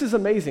Spirit. Now this is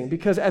amazing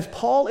because as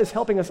Paul is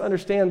helping us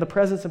understand the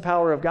presence and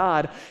power of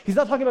God, he's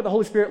not talking about the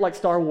Holy Spirit like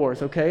Star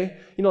Wars, okay?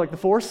 Like the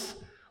Force.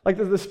 Like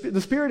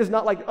the Spirit is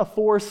not like a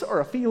force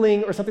or a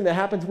feeling or something that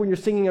happens when you're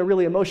singing a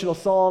really emotional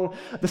song.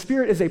 The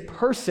Spirit is a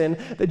person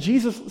that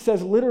Jesus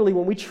says literally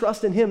when we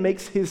trust in him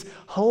makes his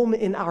home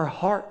in our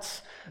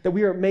hearts. That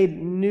we are made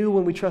new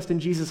when we trust in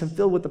Jesus and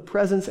filled with the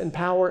presence and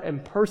power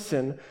and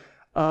person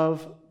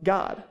of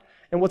God.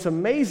 And what's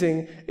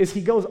amazing is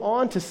he goes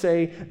on to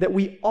say that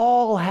we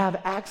all have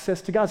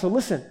access to God. So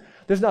listen,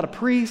 there's not a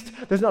priest,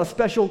 there's not a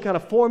special kind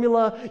of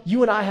formula.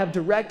 You and I have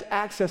direct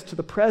access to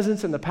the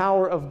presence and the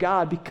power of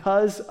God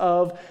because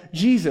of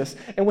Jesus.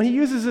 And when he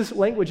uses this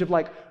language of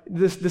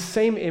this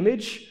same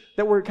image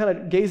that we're kind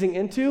of gazing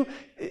into,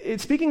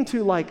 it's speaking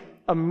to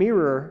a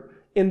mirror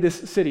in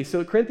this city.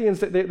 So Corinthians,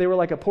 they were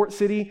like a port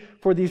city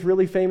for these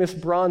really famous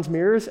bronze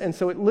mirrors. And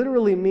so it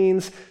literally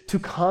means to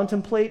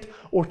contemplate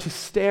or to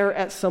stare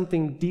at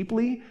something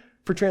deeply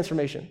for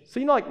transformation. So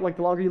like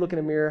the longer you look in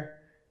a mirror,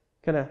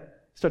 kind of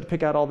start to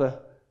pick out all the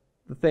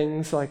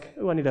things I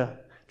need to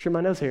trim my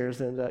nose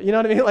hairs. And you know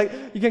what I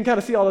mean? You can kind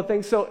of see all the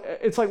things. So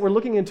it's like we're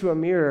looking into a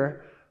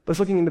mirror, but it's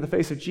looking into the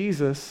face of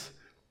Jesus,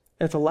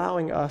 and it's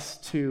allowing us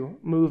to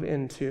move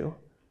into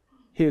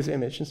his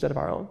image instead of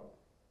our own.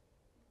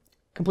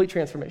 Complete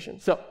transformation.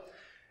 So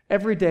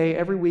every day,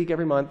 every week,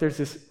 every month, there's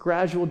this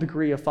gradual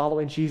degree of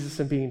following Jesus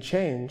and being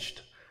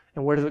changed.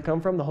 And where does it come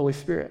from? The Holy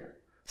Spirit.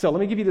 So let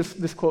me give you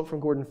this quote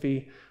from Gordon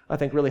Fee, I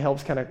think really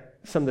helps kind of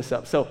sum this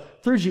up. So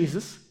through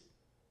Jesus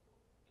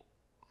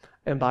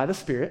and by the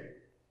Spirit,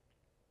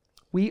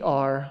 we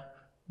are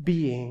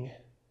being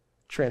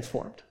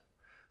transformed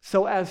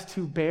so as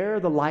to bear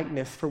the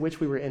likeness for which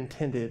we were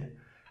intended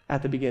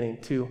at the beginning,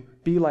 to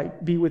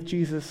be with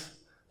Jesus,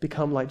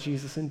 become like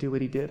Jesus, and do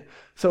what he did.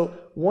 So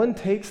one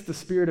takes the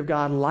Spirit of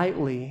God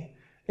lightly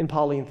in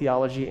Pauline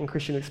theology and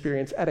Christian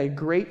experience at a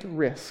great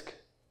risk.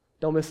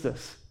 Don't miss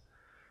this.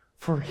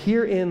 For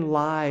herein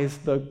lies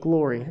the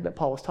glory that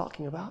Paul was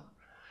talking about.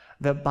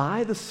 That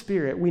by the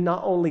Spirit, we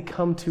not only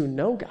come to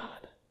know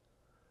God,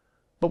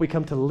 but we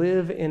come to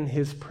live in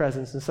his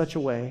presence in such a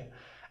way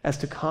as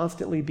to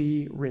constantly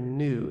be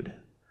renewed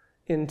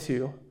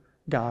into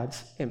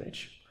God's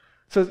image.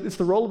 So it's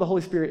the role of the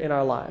Holy Spirit in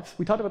our lives.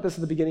 We talked about this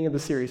at the beginning of the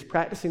series,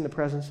 practicing the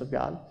presence of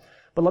God.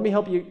 But let me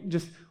help you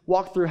just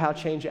walk through how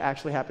change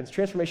actually happens.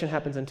 Transformation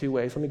happens in two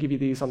ways. Let me give you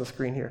these on the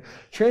screen here.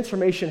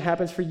 Transformation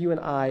happens for you and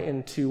I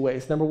in two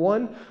ways. Number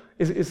one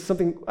is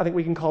something I think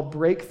we can call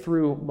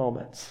breakthrough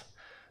moments.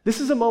 This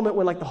is a moment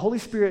when the Holy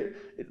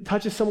Spirit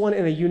touches someone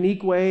in a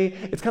unique way.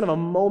 It's kind of a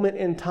moment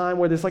in time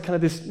where there's kind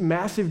of this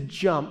massive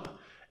jump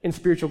in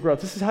spiritual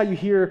growth. This is how you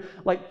hear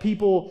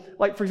people,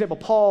 for example,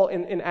 Paul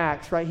in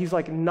Acts, right? He's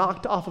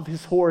knocked off of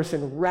his horse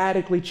and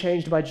radically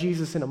changed by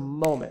Jesus in a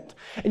moment.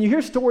 And you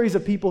hear stories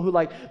of people who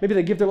maybe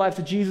they give their lives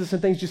to Jesus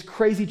and things just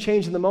crazy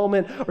change in the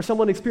moment, or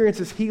someone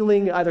experiences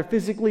healing either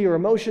physically or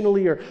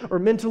emotionally or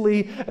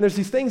mentally. And there's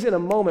these things in a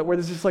moment where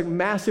there's this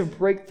massive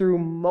breakthrough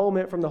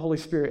moment from the Holy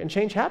Spirit, and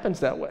change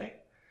happens that way.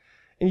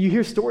 And you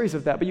hear stories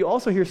of that, but you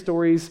also hear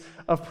stories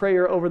of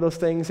prayer over those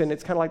things, and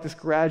it's kind of this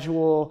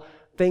gradual,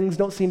 things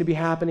don't seem to be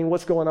happening.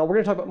 What's going on? We're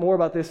going to talk more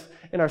about this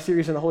in our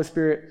series on the Holy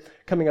Spirit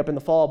coming up in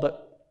the fall.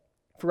 But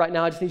for right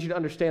now, I just need you to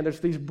understand there's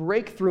these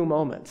breakthrough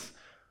moments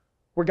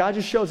where God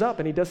just shows up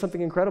and he does something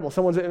incredible.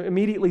 Someone's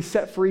immediately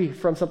set free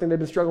from something they've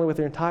been struggling with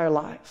their entire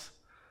lives.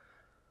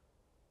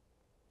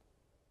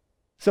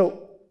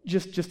 So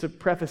just to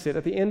preface it,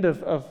 at the end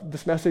of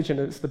this message, and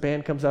as the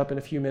band comes up in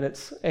a few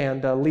minutes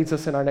and leads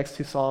us in our next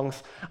two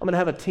songs, I'm going to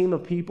have a team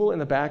of people in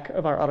the back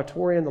of our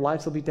auditorium. The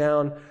lights will be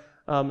down.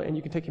 And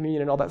you can take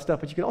communion and all that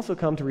stuff, but you can also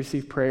come to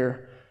receive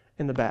prayer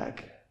in the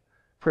back.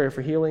 Prayer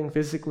for healing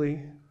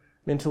physically,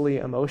 mentally,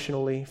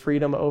 emotionally,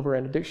 freedom over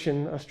an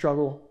addiction, a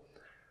struggle.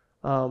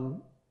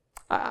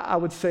 I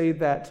would say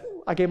that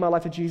I gave my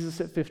life to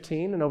Jesus at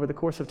 15, and over the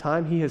course of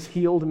time, he has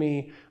healed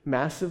me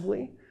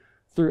massively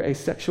through a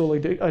sexual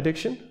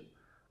addiction.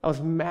 I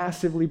was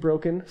massively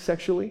broken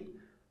sexually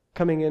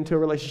coming into a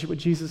relationship with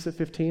Jesus at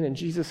 15, and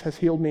Jesus has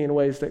healed me in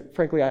ways that,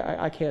 frankly,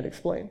 I can't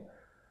explain.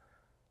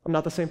 I'm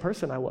not the same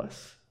person I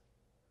was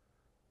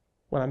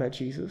when I met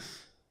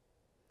Jesus.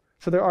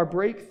 So there are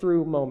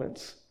breakthrough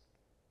moments,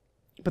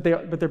 but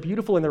they're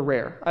beautiful and they're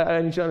rare.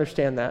 I need you to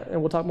understand that, and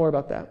we'll talk more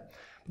about that.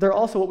 But there are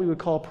also what we would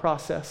call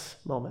process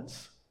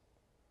moments.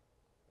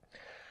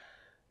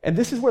 And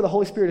this is where the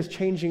Holy Spirit is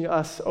changing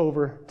us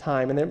over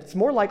time. And it's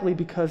more likely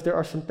because there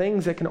are some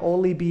things that can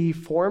only be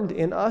formed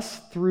in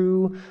us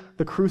through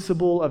the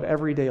crucible of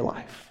everyday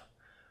life.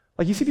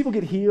 You see people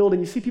get healed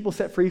and you see people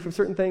set free from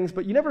certain things,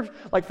 but you never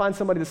find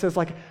somebody that says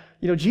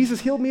Jesus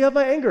healed me of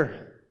my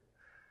anger.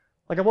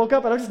 I woke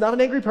up and I'm just not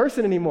an angry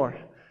person anymore.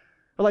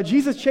 Or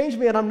Jesus changed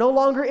me and I'm no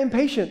longer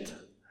impatient.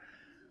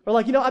 Or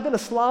I've been a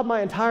slob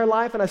my entire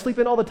life and I sleep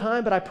in all the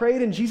time, but I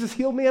prayed and Jesus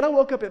healed me and I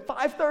woke up at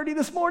 5:30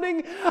 this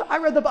morning. I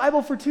read the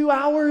Bible for 2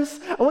 hours.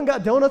 I went and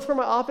got donuts from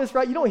my office,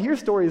 right? You don't hear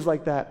stories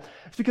like that.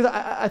 It's because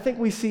I think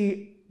we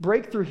see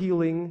breakthrough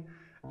healing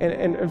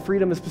and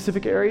freedom in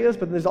specific areas,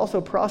 but there's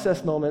also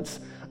process moments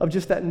of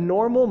just that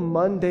normal,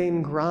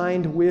 mundane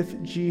grind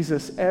with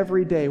Jesus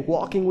every day,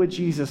 walking with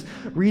Jesus,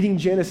 reading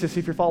Genesis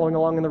if you're following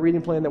along in the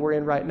reading plan that we're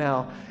in right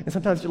now. And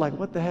sometimes you're like,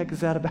 what the heck is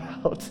that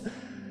about?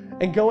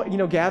 And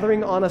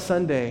gathering on a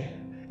Sunday.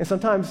 And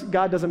sometimes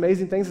God does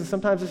amazing things, and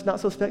sometimes it's not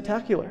so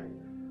spectacular.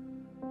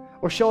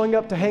 Or showing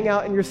up to hang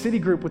out in your city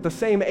group with the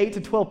same 8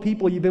 to 12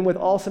 people you've been with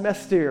all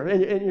semester,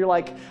 and you're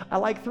like, I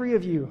like 3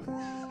 of you.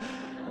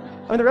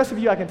 The rest of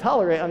you I can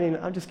tolerate.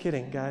 I'm just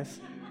kidding, guys.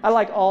 I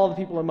like all the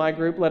people in my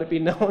group, let it be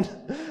known.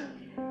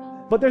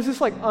 But there's this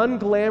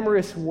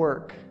unglamorous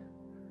work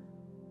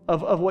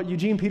of what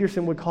Eugene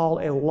Peterson would call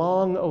a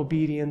long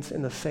obedience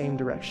in the same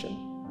direction.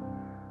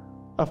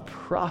 Of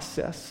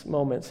process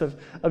moments, of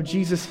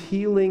Jesus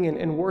healing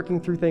and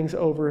working through things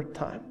over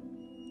time.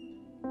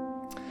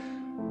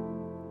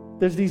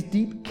 There's these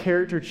deep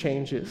character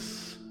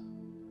changes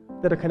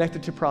that are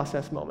connected to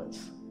process moments.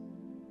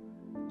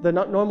 They're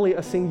not normally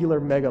a singular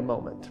mega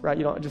moment, right?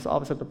 You don't just all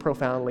of a sudden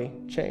profoundly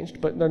changed,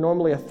 but they're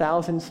normally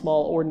 1,000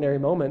 small ordinary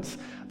moments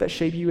that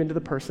shape you into the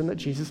person that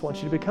Jesus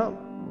wants you to become.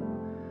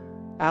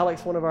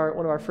 Alex, one of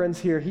our friends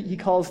here, he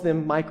calls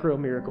them micro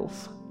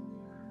miracles.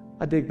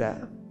 I dig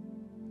that.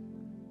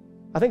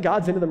 I think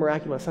God's into the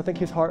miraculous. I think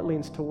his heart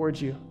leans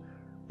towards you.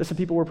 There's some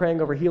people we're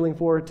praying over healing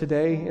for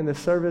today in this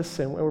service,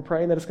 and we're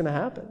praying that it's going to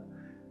happen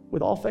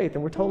with all faith,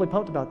 and we're totally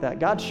pumped about that.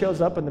 God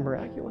shows up in the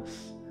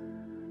miraculous,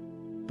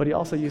 but he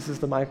also uses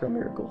the micro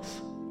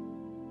miracles.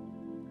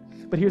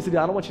 But here's the deal.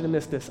 I don't want you to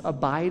miss this.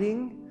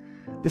 Abiding,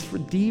 this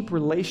deep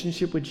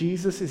relationship with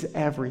Jesus is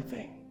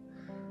everything.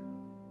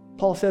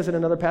 Paul says in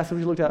another passage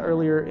we looked at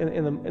earlier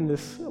in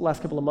this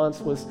last couple of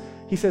months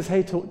he says,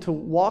 hey, to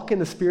walk in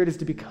the Spirit is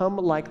to become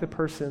like the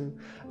person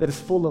that is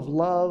full of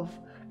love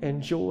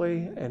and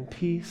joy and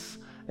peace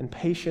and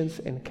patience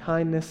and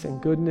kindness and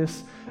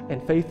goodness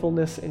and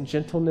faithfulness and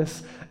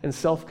gentleness and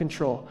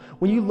self-control.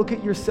 When you look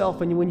at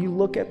yourself and when you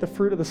look at the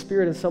fruit of the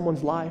Spirit in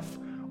someone's life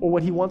or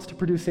what he wants to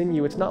produce in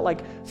you, it's not like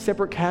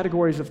separate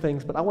categories of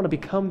things, but I want to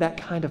become that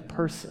kind of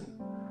person.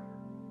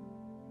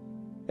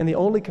 And the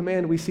only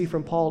command we see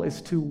from Paul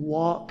is to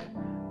walk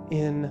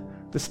in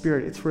the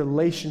Spirit. It's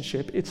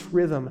relationship, it's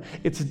rhythm,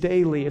 it's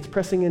daily, it's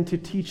pressing into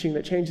teaching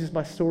that changes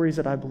my stories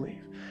that I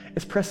believe.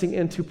 It's pressing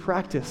into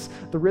practice,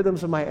 the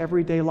rhythms of my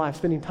everyday life,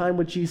 spending time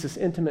with Jesus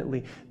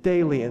intimately,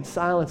 daily, in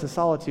silence and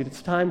solitude.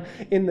 It's time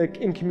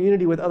in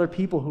community with other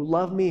people who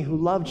love me, who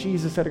love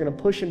Jesus, that are going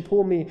to push and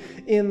pull me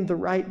in the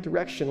right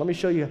direction. Let me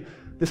show you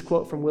this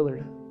quote from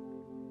Willard.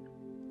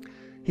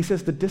 He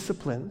says, "The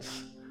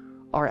disciplines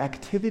are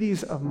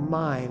activities of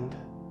mind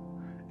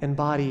and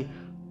body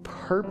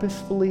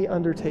purposefully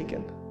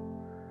undertaken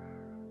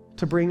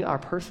to bring our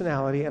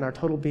personality and our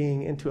total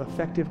being into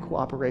effective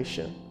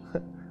cooperation."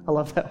 I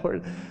love that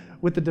word.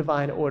 With the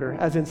divine order,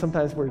 as in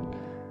sometimes we're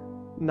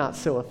not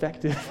so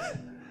effective.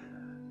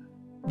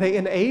 They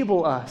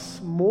enable us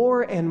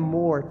more and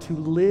more to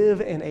live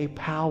in a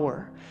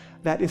power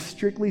that is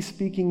strictly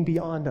speaking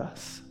beyond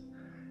us,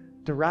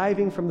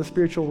 deriving from the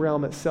spiritual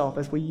realm itself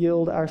as we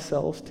yield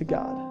ourselves to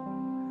God.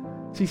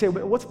 So you say,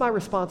 what's my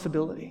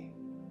responsibility?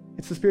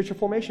 It's the spiritual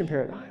formation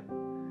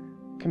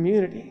paradigm.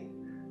 Community,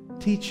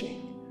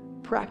 teaching,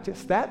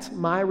 practice. That's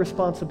my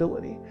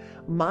responsibility.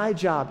 My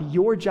job,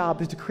 your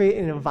job, is to create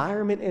an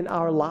environment in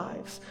our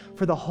lives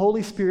for the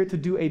Holy Spirit to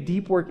do a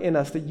deep work in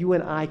us that you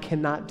and I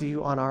cannot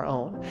do on our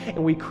own.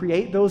 And we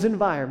create those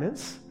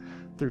environments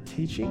through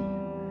teaching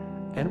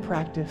and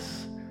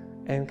practice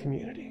and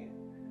community.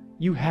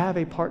 You have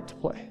a part to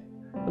play.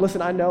 And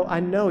listen, I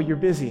know you're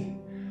busy.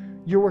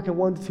 You're working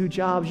 1 to 2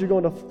 jobs. You're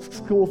going to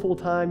school full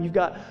time. You've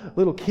got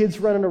little kids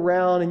running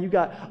around, and you've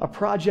got a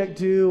project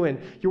due, and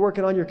you're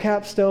working on your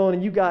capstone,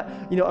 and you've got,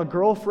 a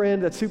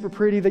girlfriend that's super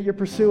pretty that you're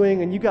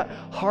pursuing, and you've got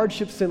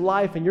hardships in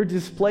life, and you're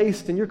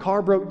displaced, and your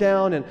car broke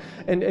down,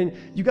 and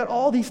you've got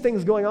all these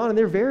things going on, and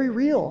they're very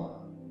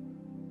real.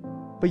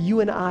 But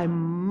you and I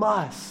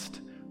must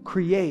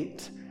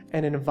create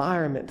an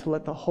environment to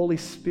let the Holy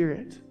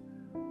Spirit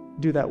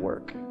do that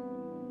work,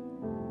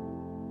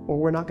 or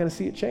we're not going to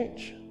see it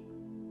change.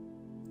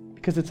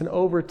 Because it's an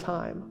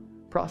over-time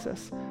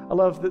process. I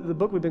love the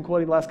book we've been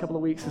quoting the last couple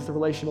of weeks is The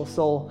Relational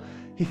Soul.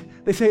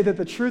 They say that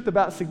the truth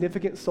about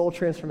significant soul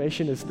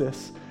transformation is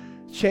this: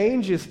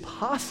 change is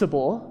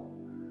possible,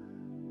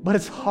 but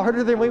it's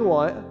harder than we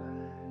want,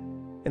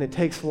 and it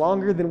takes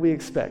longer than we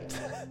expect.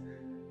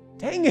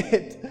 Dang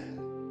it!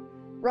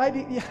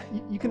 Right?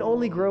 You can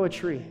only grow a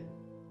tree.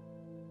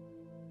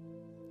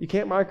 You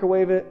can't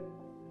microwave it,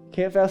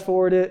 can't fast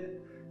forward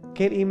it,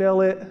 can't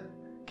email it,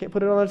 can't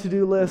put it on a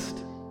to-do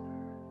list.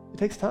 It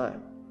takes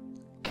time.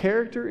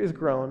 Character is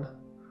grown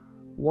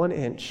 1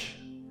 inch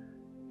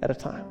at a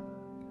time.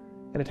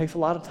 And it takes a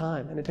lot of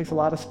time, and it takes a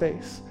lot of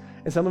space.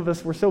 And some of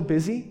us, we're so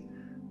busy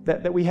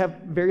that we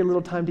have very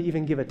little time to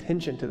even give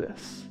attention to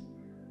this.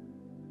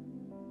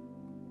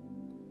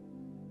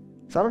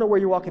 So I don't know where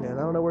you're walking in.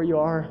 I don't know where you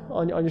are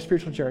on your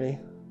spiritual journey.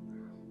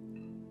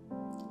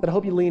 But I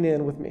hope you lean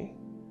in with me.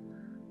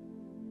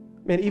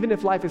 Man, even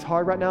if life is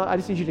hard right now, I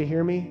just need you to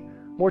hear me.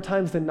 More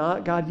times than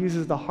not, God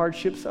uses the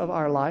hardships of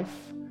our life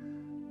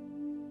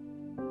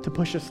to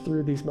push us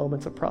through these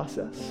moments of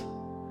process.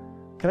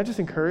 Can I just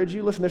encourage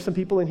you? Listen, there's some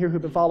people in here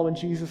who've been following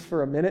Jesus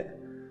for a minute,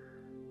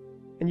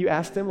 and you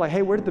ask them,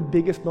 hey, where did the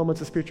biggest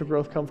moments of spiritual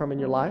growth come from in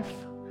your life?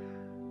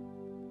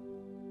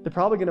 They're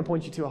probably going to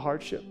point you to a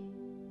hardship,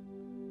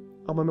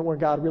 a moment where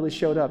God really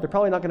showed up. They're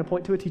probably not going to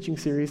point to a teaching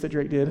series that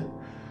Drake did.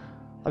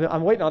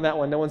 I'm waiting on that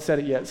one. No one said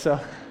it yet, so.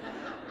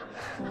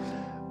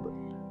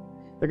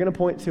 They're going to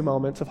point to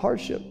moments of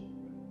hardship.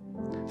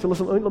 So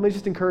listen, let me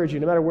just encourage you,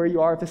 no matter where you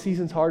are, if the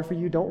season's hard for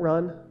you, don't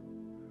run.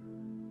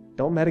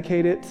 Don't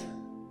medicate it.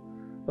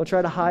 Don't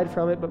try to hide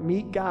from it, but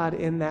meet God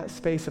in that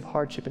space of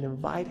hardship and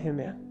invite him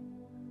in.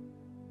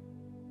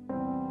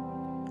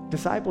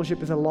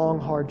 Discipleship is a long,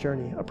 hard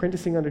journey.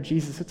 Apprenticing under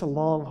Jesus, it's a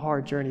long,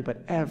 hard journey,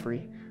 but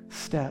every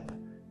step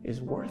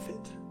is worth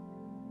it.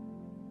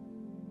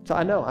 So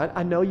I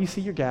know you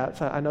see your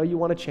gaps. I know you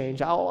want to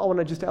change. I want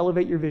to just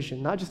elevate your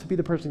vision, not just to be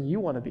the person you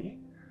want to be,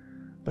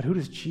 but who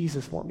does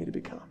Jesus want me to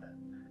become?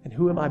 And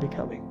who am I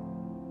becoming?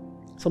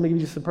 So let me give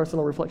you just some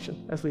personal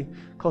reflection as we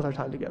close our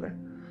time together.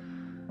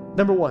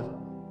 Number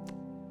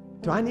 1,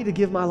 do I need to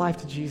give my life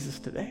to Jesus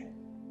today?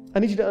 I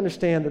need you to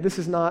understand that this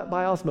is not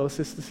by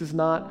osmosis. This is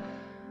not,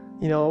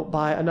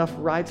 by enough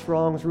rights,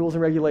 wrongs, rules,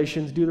 and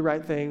regulations, do the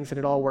right things, and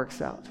it all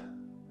works out.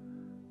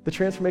 The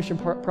transformation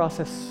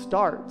process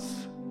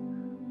starts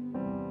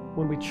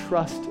when we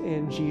trust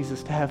in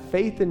Jesus. To have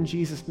faith in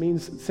Jesus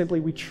means simply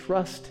we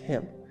trust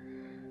him,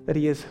 that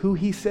he is who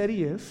he said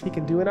he is. He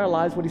can do in our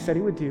lives what he said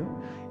he would do.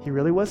 He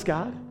really was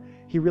God.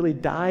 He really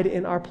died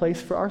in our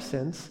place for our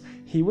sins.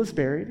 He was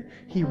buried.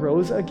 He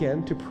rose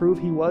again to prove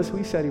he was who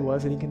he said he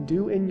was, and he can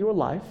do in your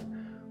life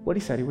what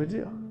he said he would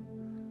do.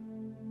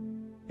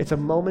 It's a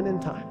moment in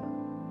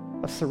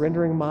time of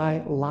surrendering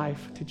my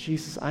life to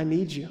Jesus. I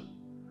need you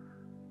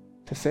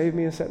to save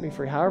me and set me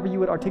free. However you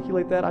would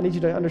articulate that, I need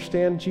you to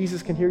understand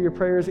Jesus can hear your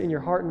prayers in your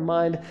heart and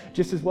mind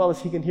just as well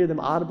as he can hear them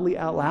audibly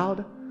out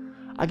loud.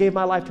 I gave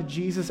my life to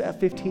Jesus at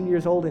 15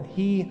 years old, and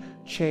he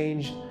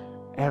changed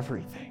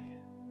everything.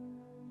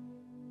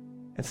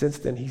 And since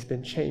then, he's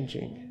been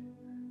changing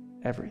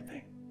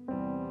everything.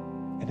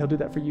 And he'll do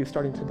that for you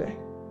starting today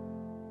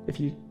if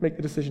you make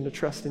the decision to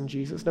trust in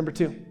Jesus. Number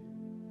 2,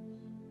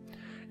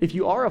 If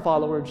you are a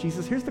follower of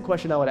Jesus, here's the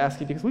question I would ask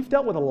you, because we've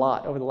dealt with a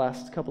lot over the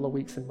last couple of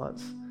weeks and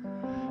months.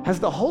 Has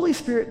the Holy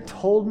Spirit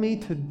told me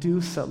to do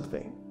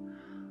something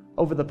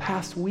over the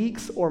past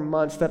weeks or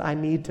months that I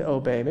need to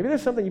obey? Maybe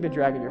there's something you've been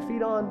dragging your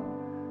feet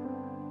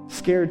on,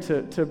 scared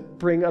to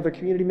bring other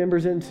community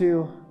members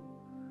into,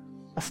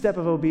 a step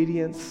of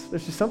obedience.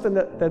 There's just something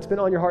that's been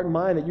on your heart and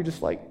mind that you're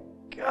just like,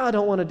 God, I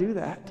don't want to do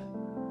that.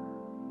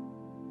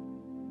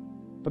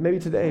 But maybe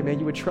today, man,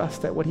 you would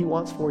trust that what he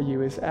wants for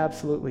you is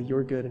absolutely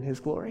your good and his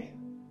glory.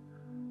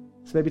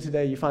 So maybe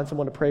today you find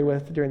someone to pray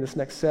with during this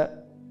next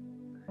set.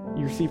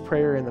 You receive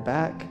prayer in the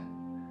back.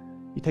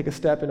 You take a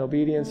step in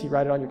obedience. You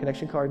write it on your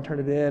connection card and turn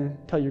it in.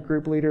 Tell your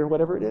group leader,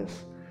 whatever it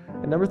is.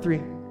 And number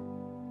 3,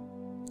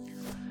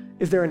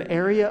 is there an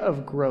area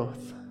of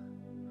growth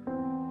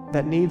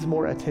that needs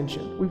more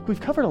attention?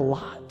 We've covered a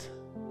lot.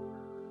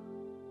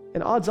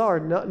 And odds are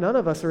none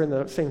of us are in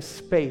the same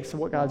space of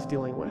what God's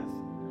dealing with.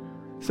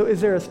 So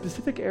is there a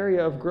specific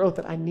area of growth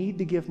that I need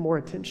to give more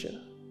attention?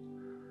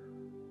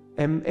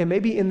 And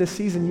maybe in this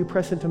season you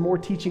press into more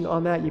teaching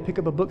on that. You pick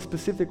up a book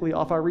specifically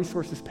off our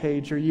resources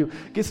page, or you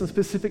get some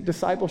specific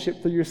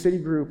discipleship through your city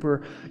group,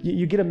 or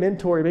you get a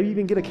mentor, or maybe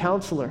even get a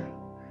counselor.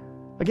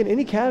 Again,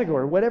 any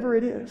category, whatever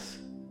it is.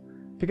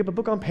 Pick up a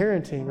book on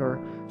parenting or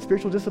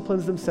spiritual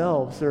disciplines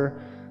themselves, or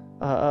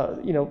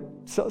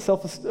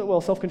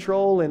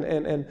self-control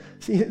and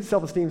see,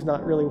 self-esteem is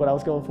not really what I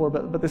was going for,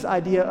 but this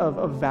idea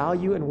of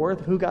value and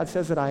worth, who God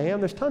says that I am.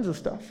 There's tons of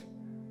stuff.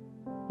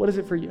 What is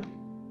it for you?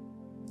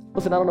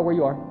 Listen, I don't know where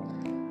you are.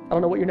 I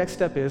don't know what your next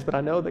step is, but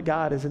I know that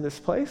God is in this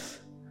place.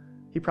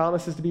 He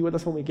promises to be with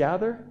us when we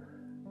gather,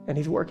 and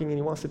he's working and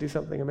he wants to do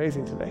something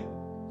amazing today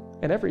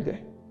and every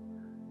day.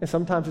 And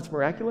sometimes it's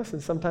miraculous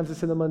and sometimes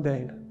it's in the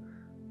mundane,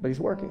 but he's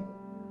working.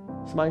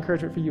 So my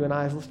encouragement for you and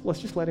I is let's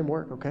just let him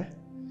work, okay?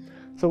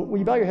 So will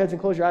you bow your heads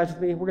and close your eyes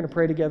with me? We're going to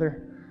pray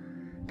together.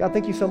 God,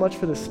 thank you so much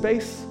for this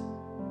space.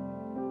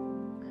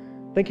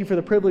 Thank you for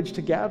the privilege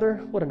to gather.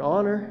 What an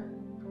honor.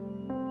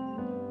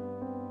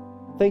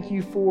 Thank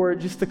you for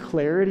just the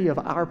clarity of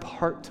our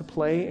part to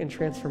play in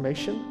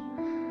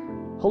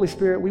transformation. Holy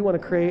Spirit, we want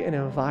to create an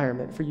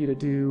environment for you to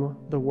do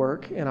the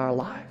work in our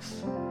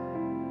lives.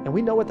 And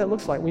we know what that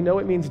looks like. We know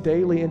it means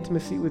daily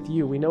intimacy with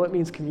you. We know it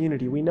means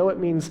community. We know it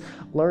means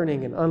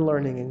learning and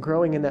unlearning and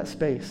growing in that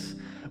space.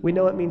 We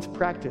know it means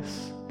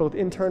practice, both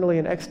internally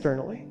and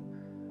externally.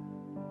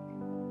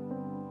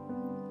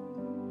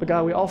 But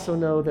God, we also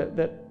know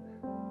that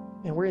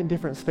we're in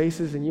different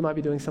spaces, and you might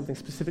be doing something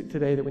specific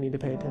today that we need to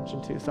pay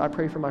attention to. So I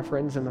pray for my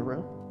friends in the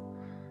room,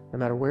 no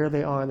matter where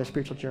they are in their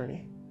spiritual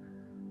journey,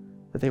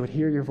 that they would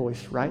hear your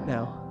voice right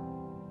now,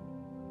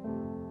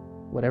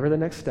 whatever the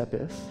next step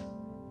is,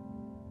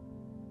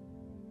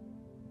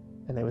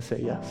 and they would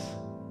say yes.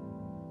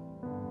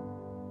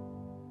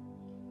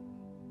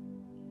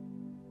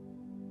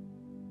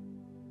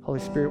 Holy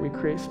Spirit, we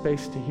create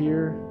space to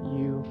hear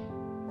you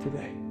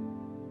today.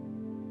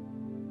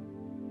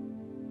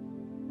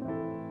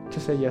 To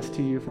say yes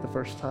to you for the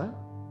first time,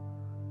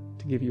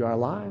 to give you our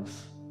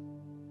lives,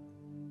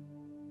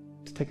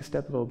 to take a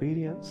step of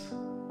obedience,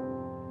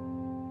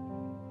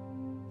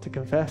 to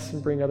confess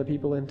and bring other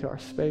people into our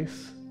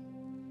space.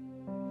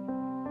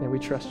 And we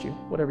trust you.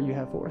 Whatever you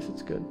have for us,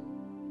 it's good.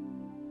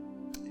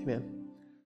 Amen.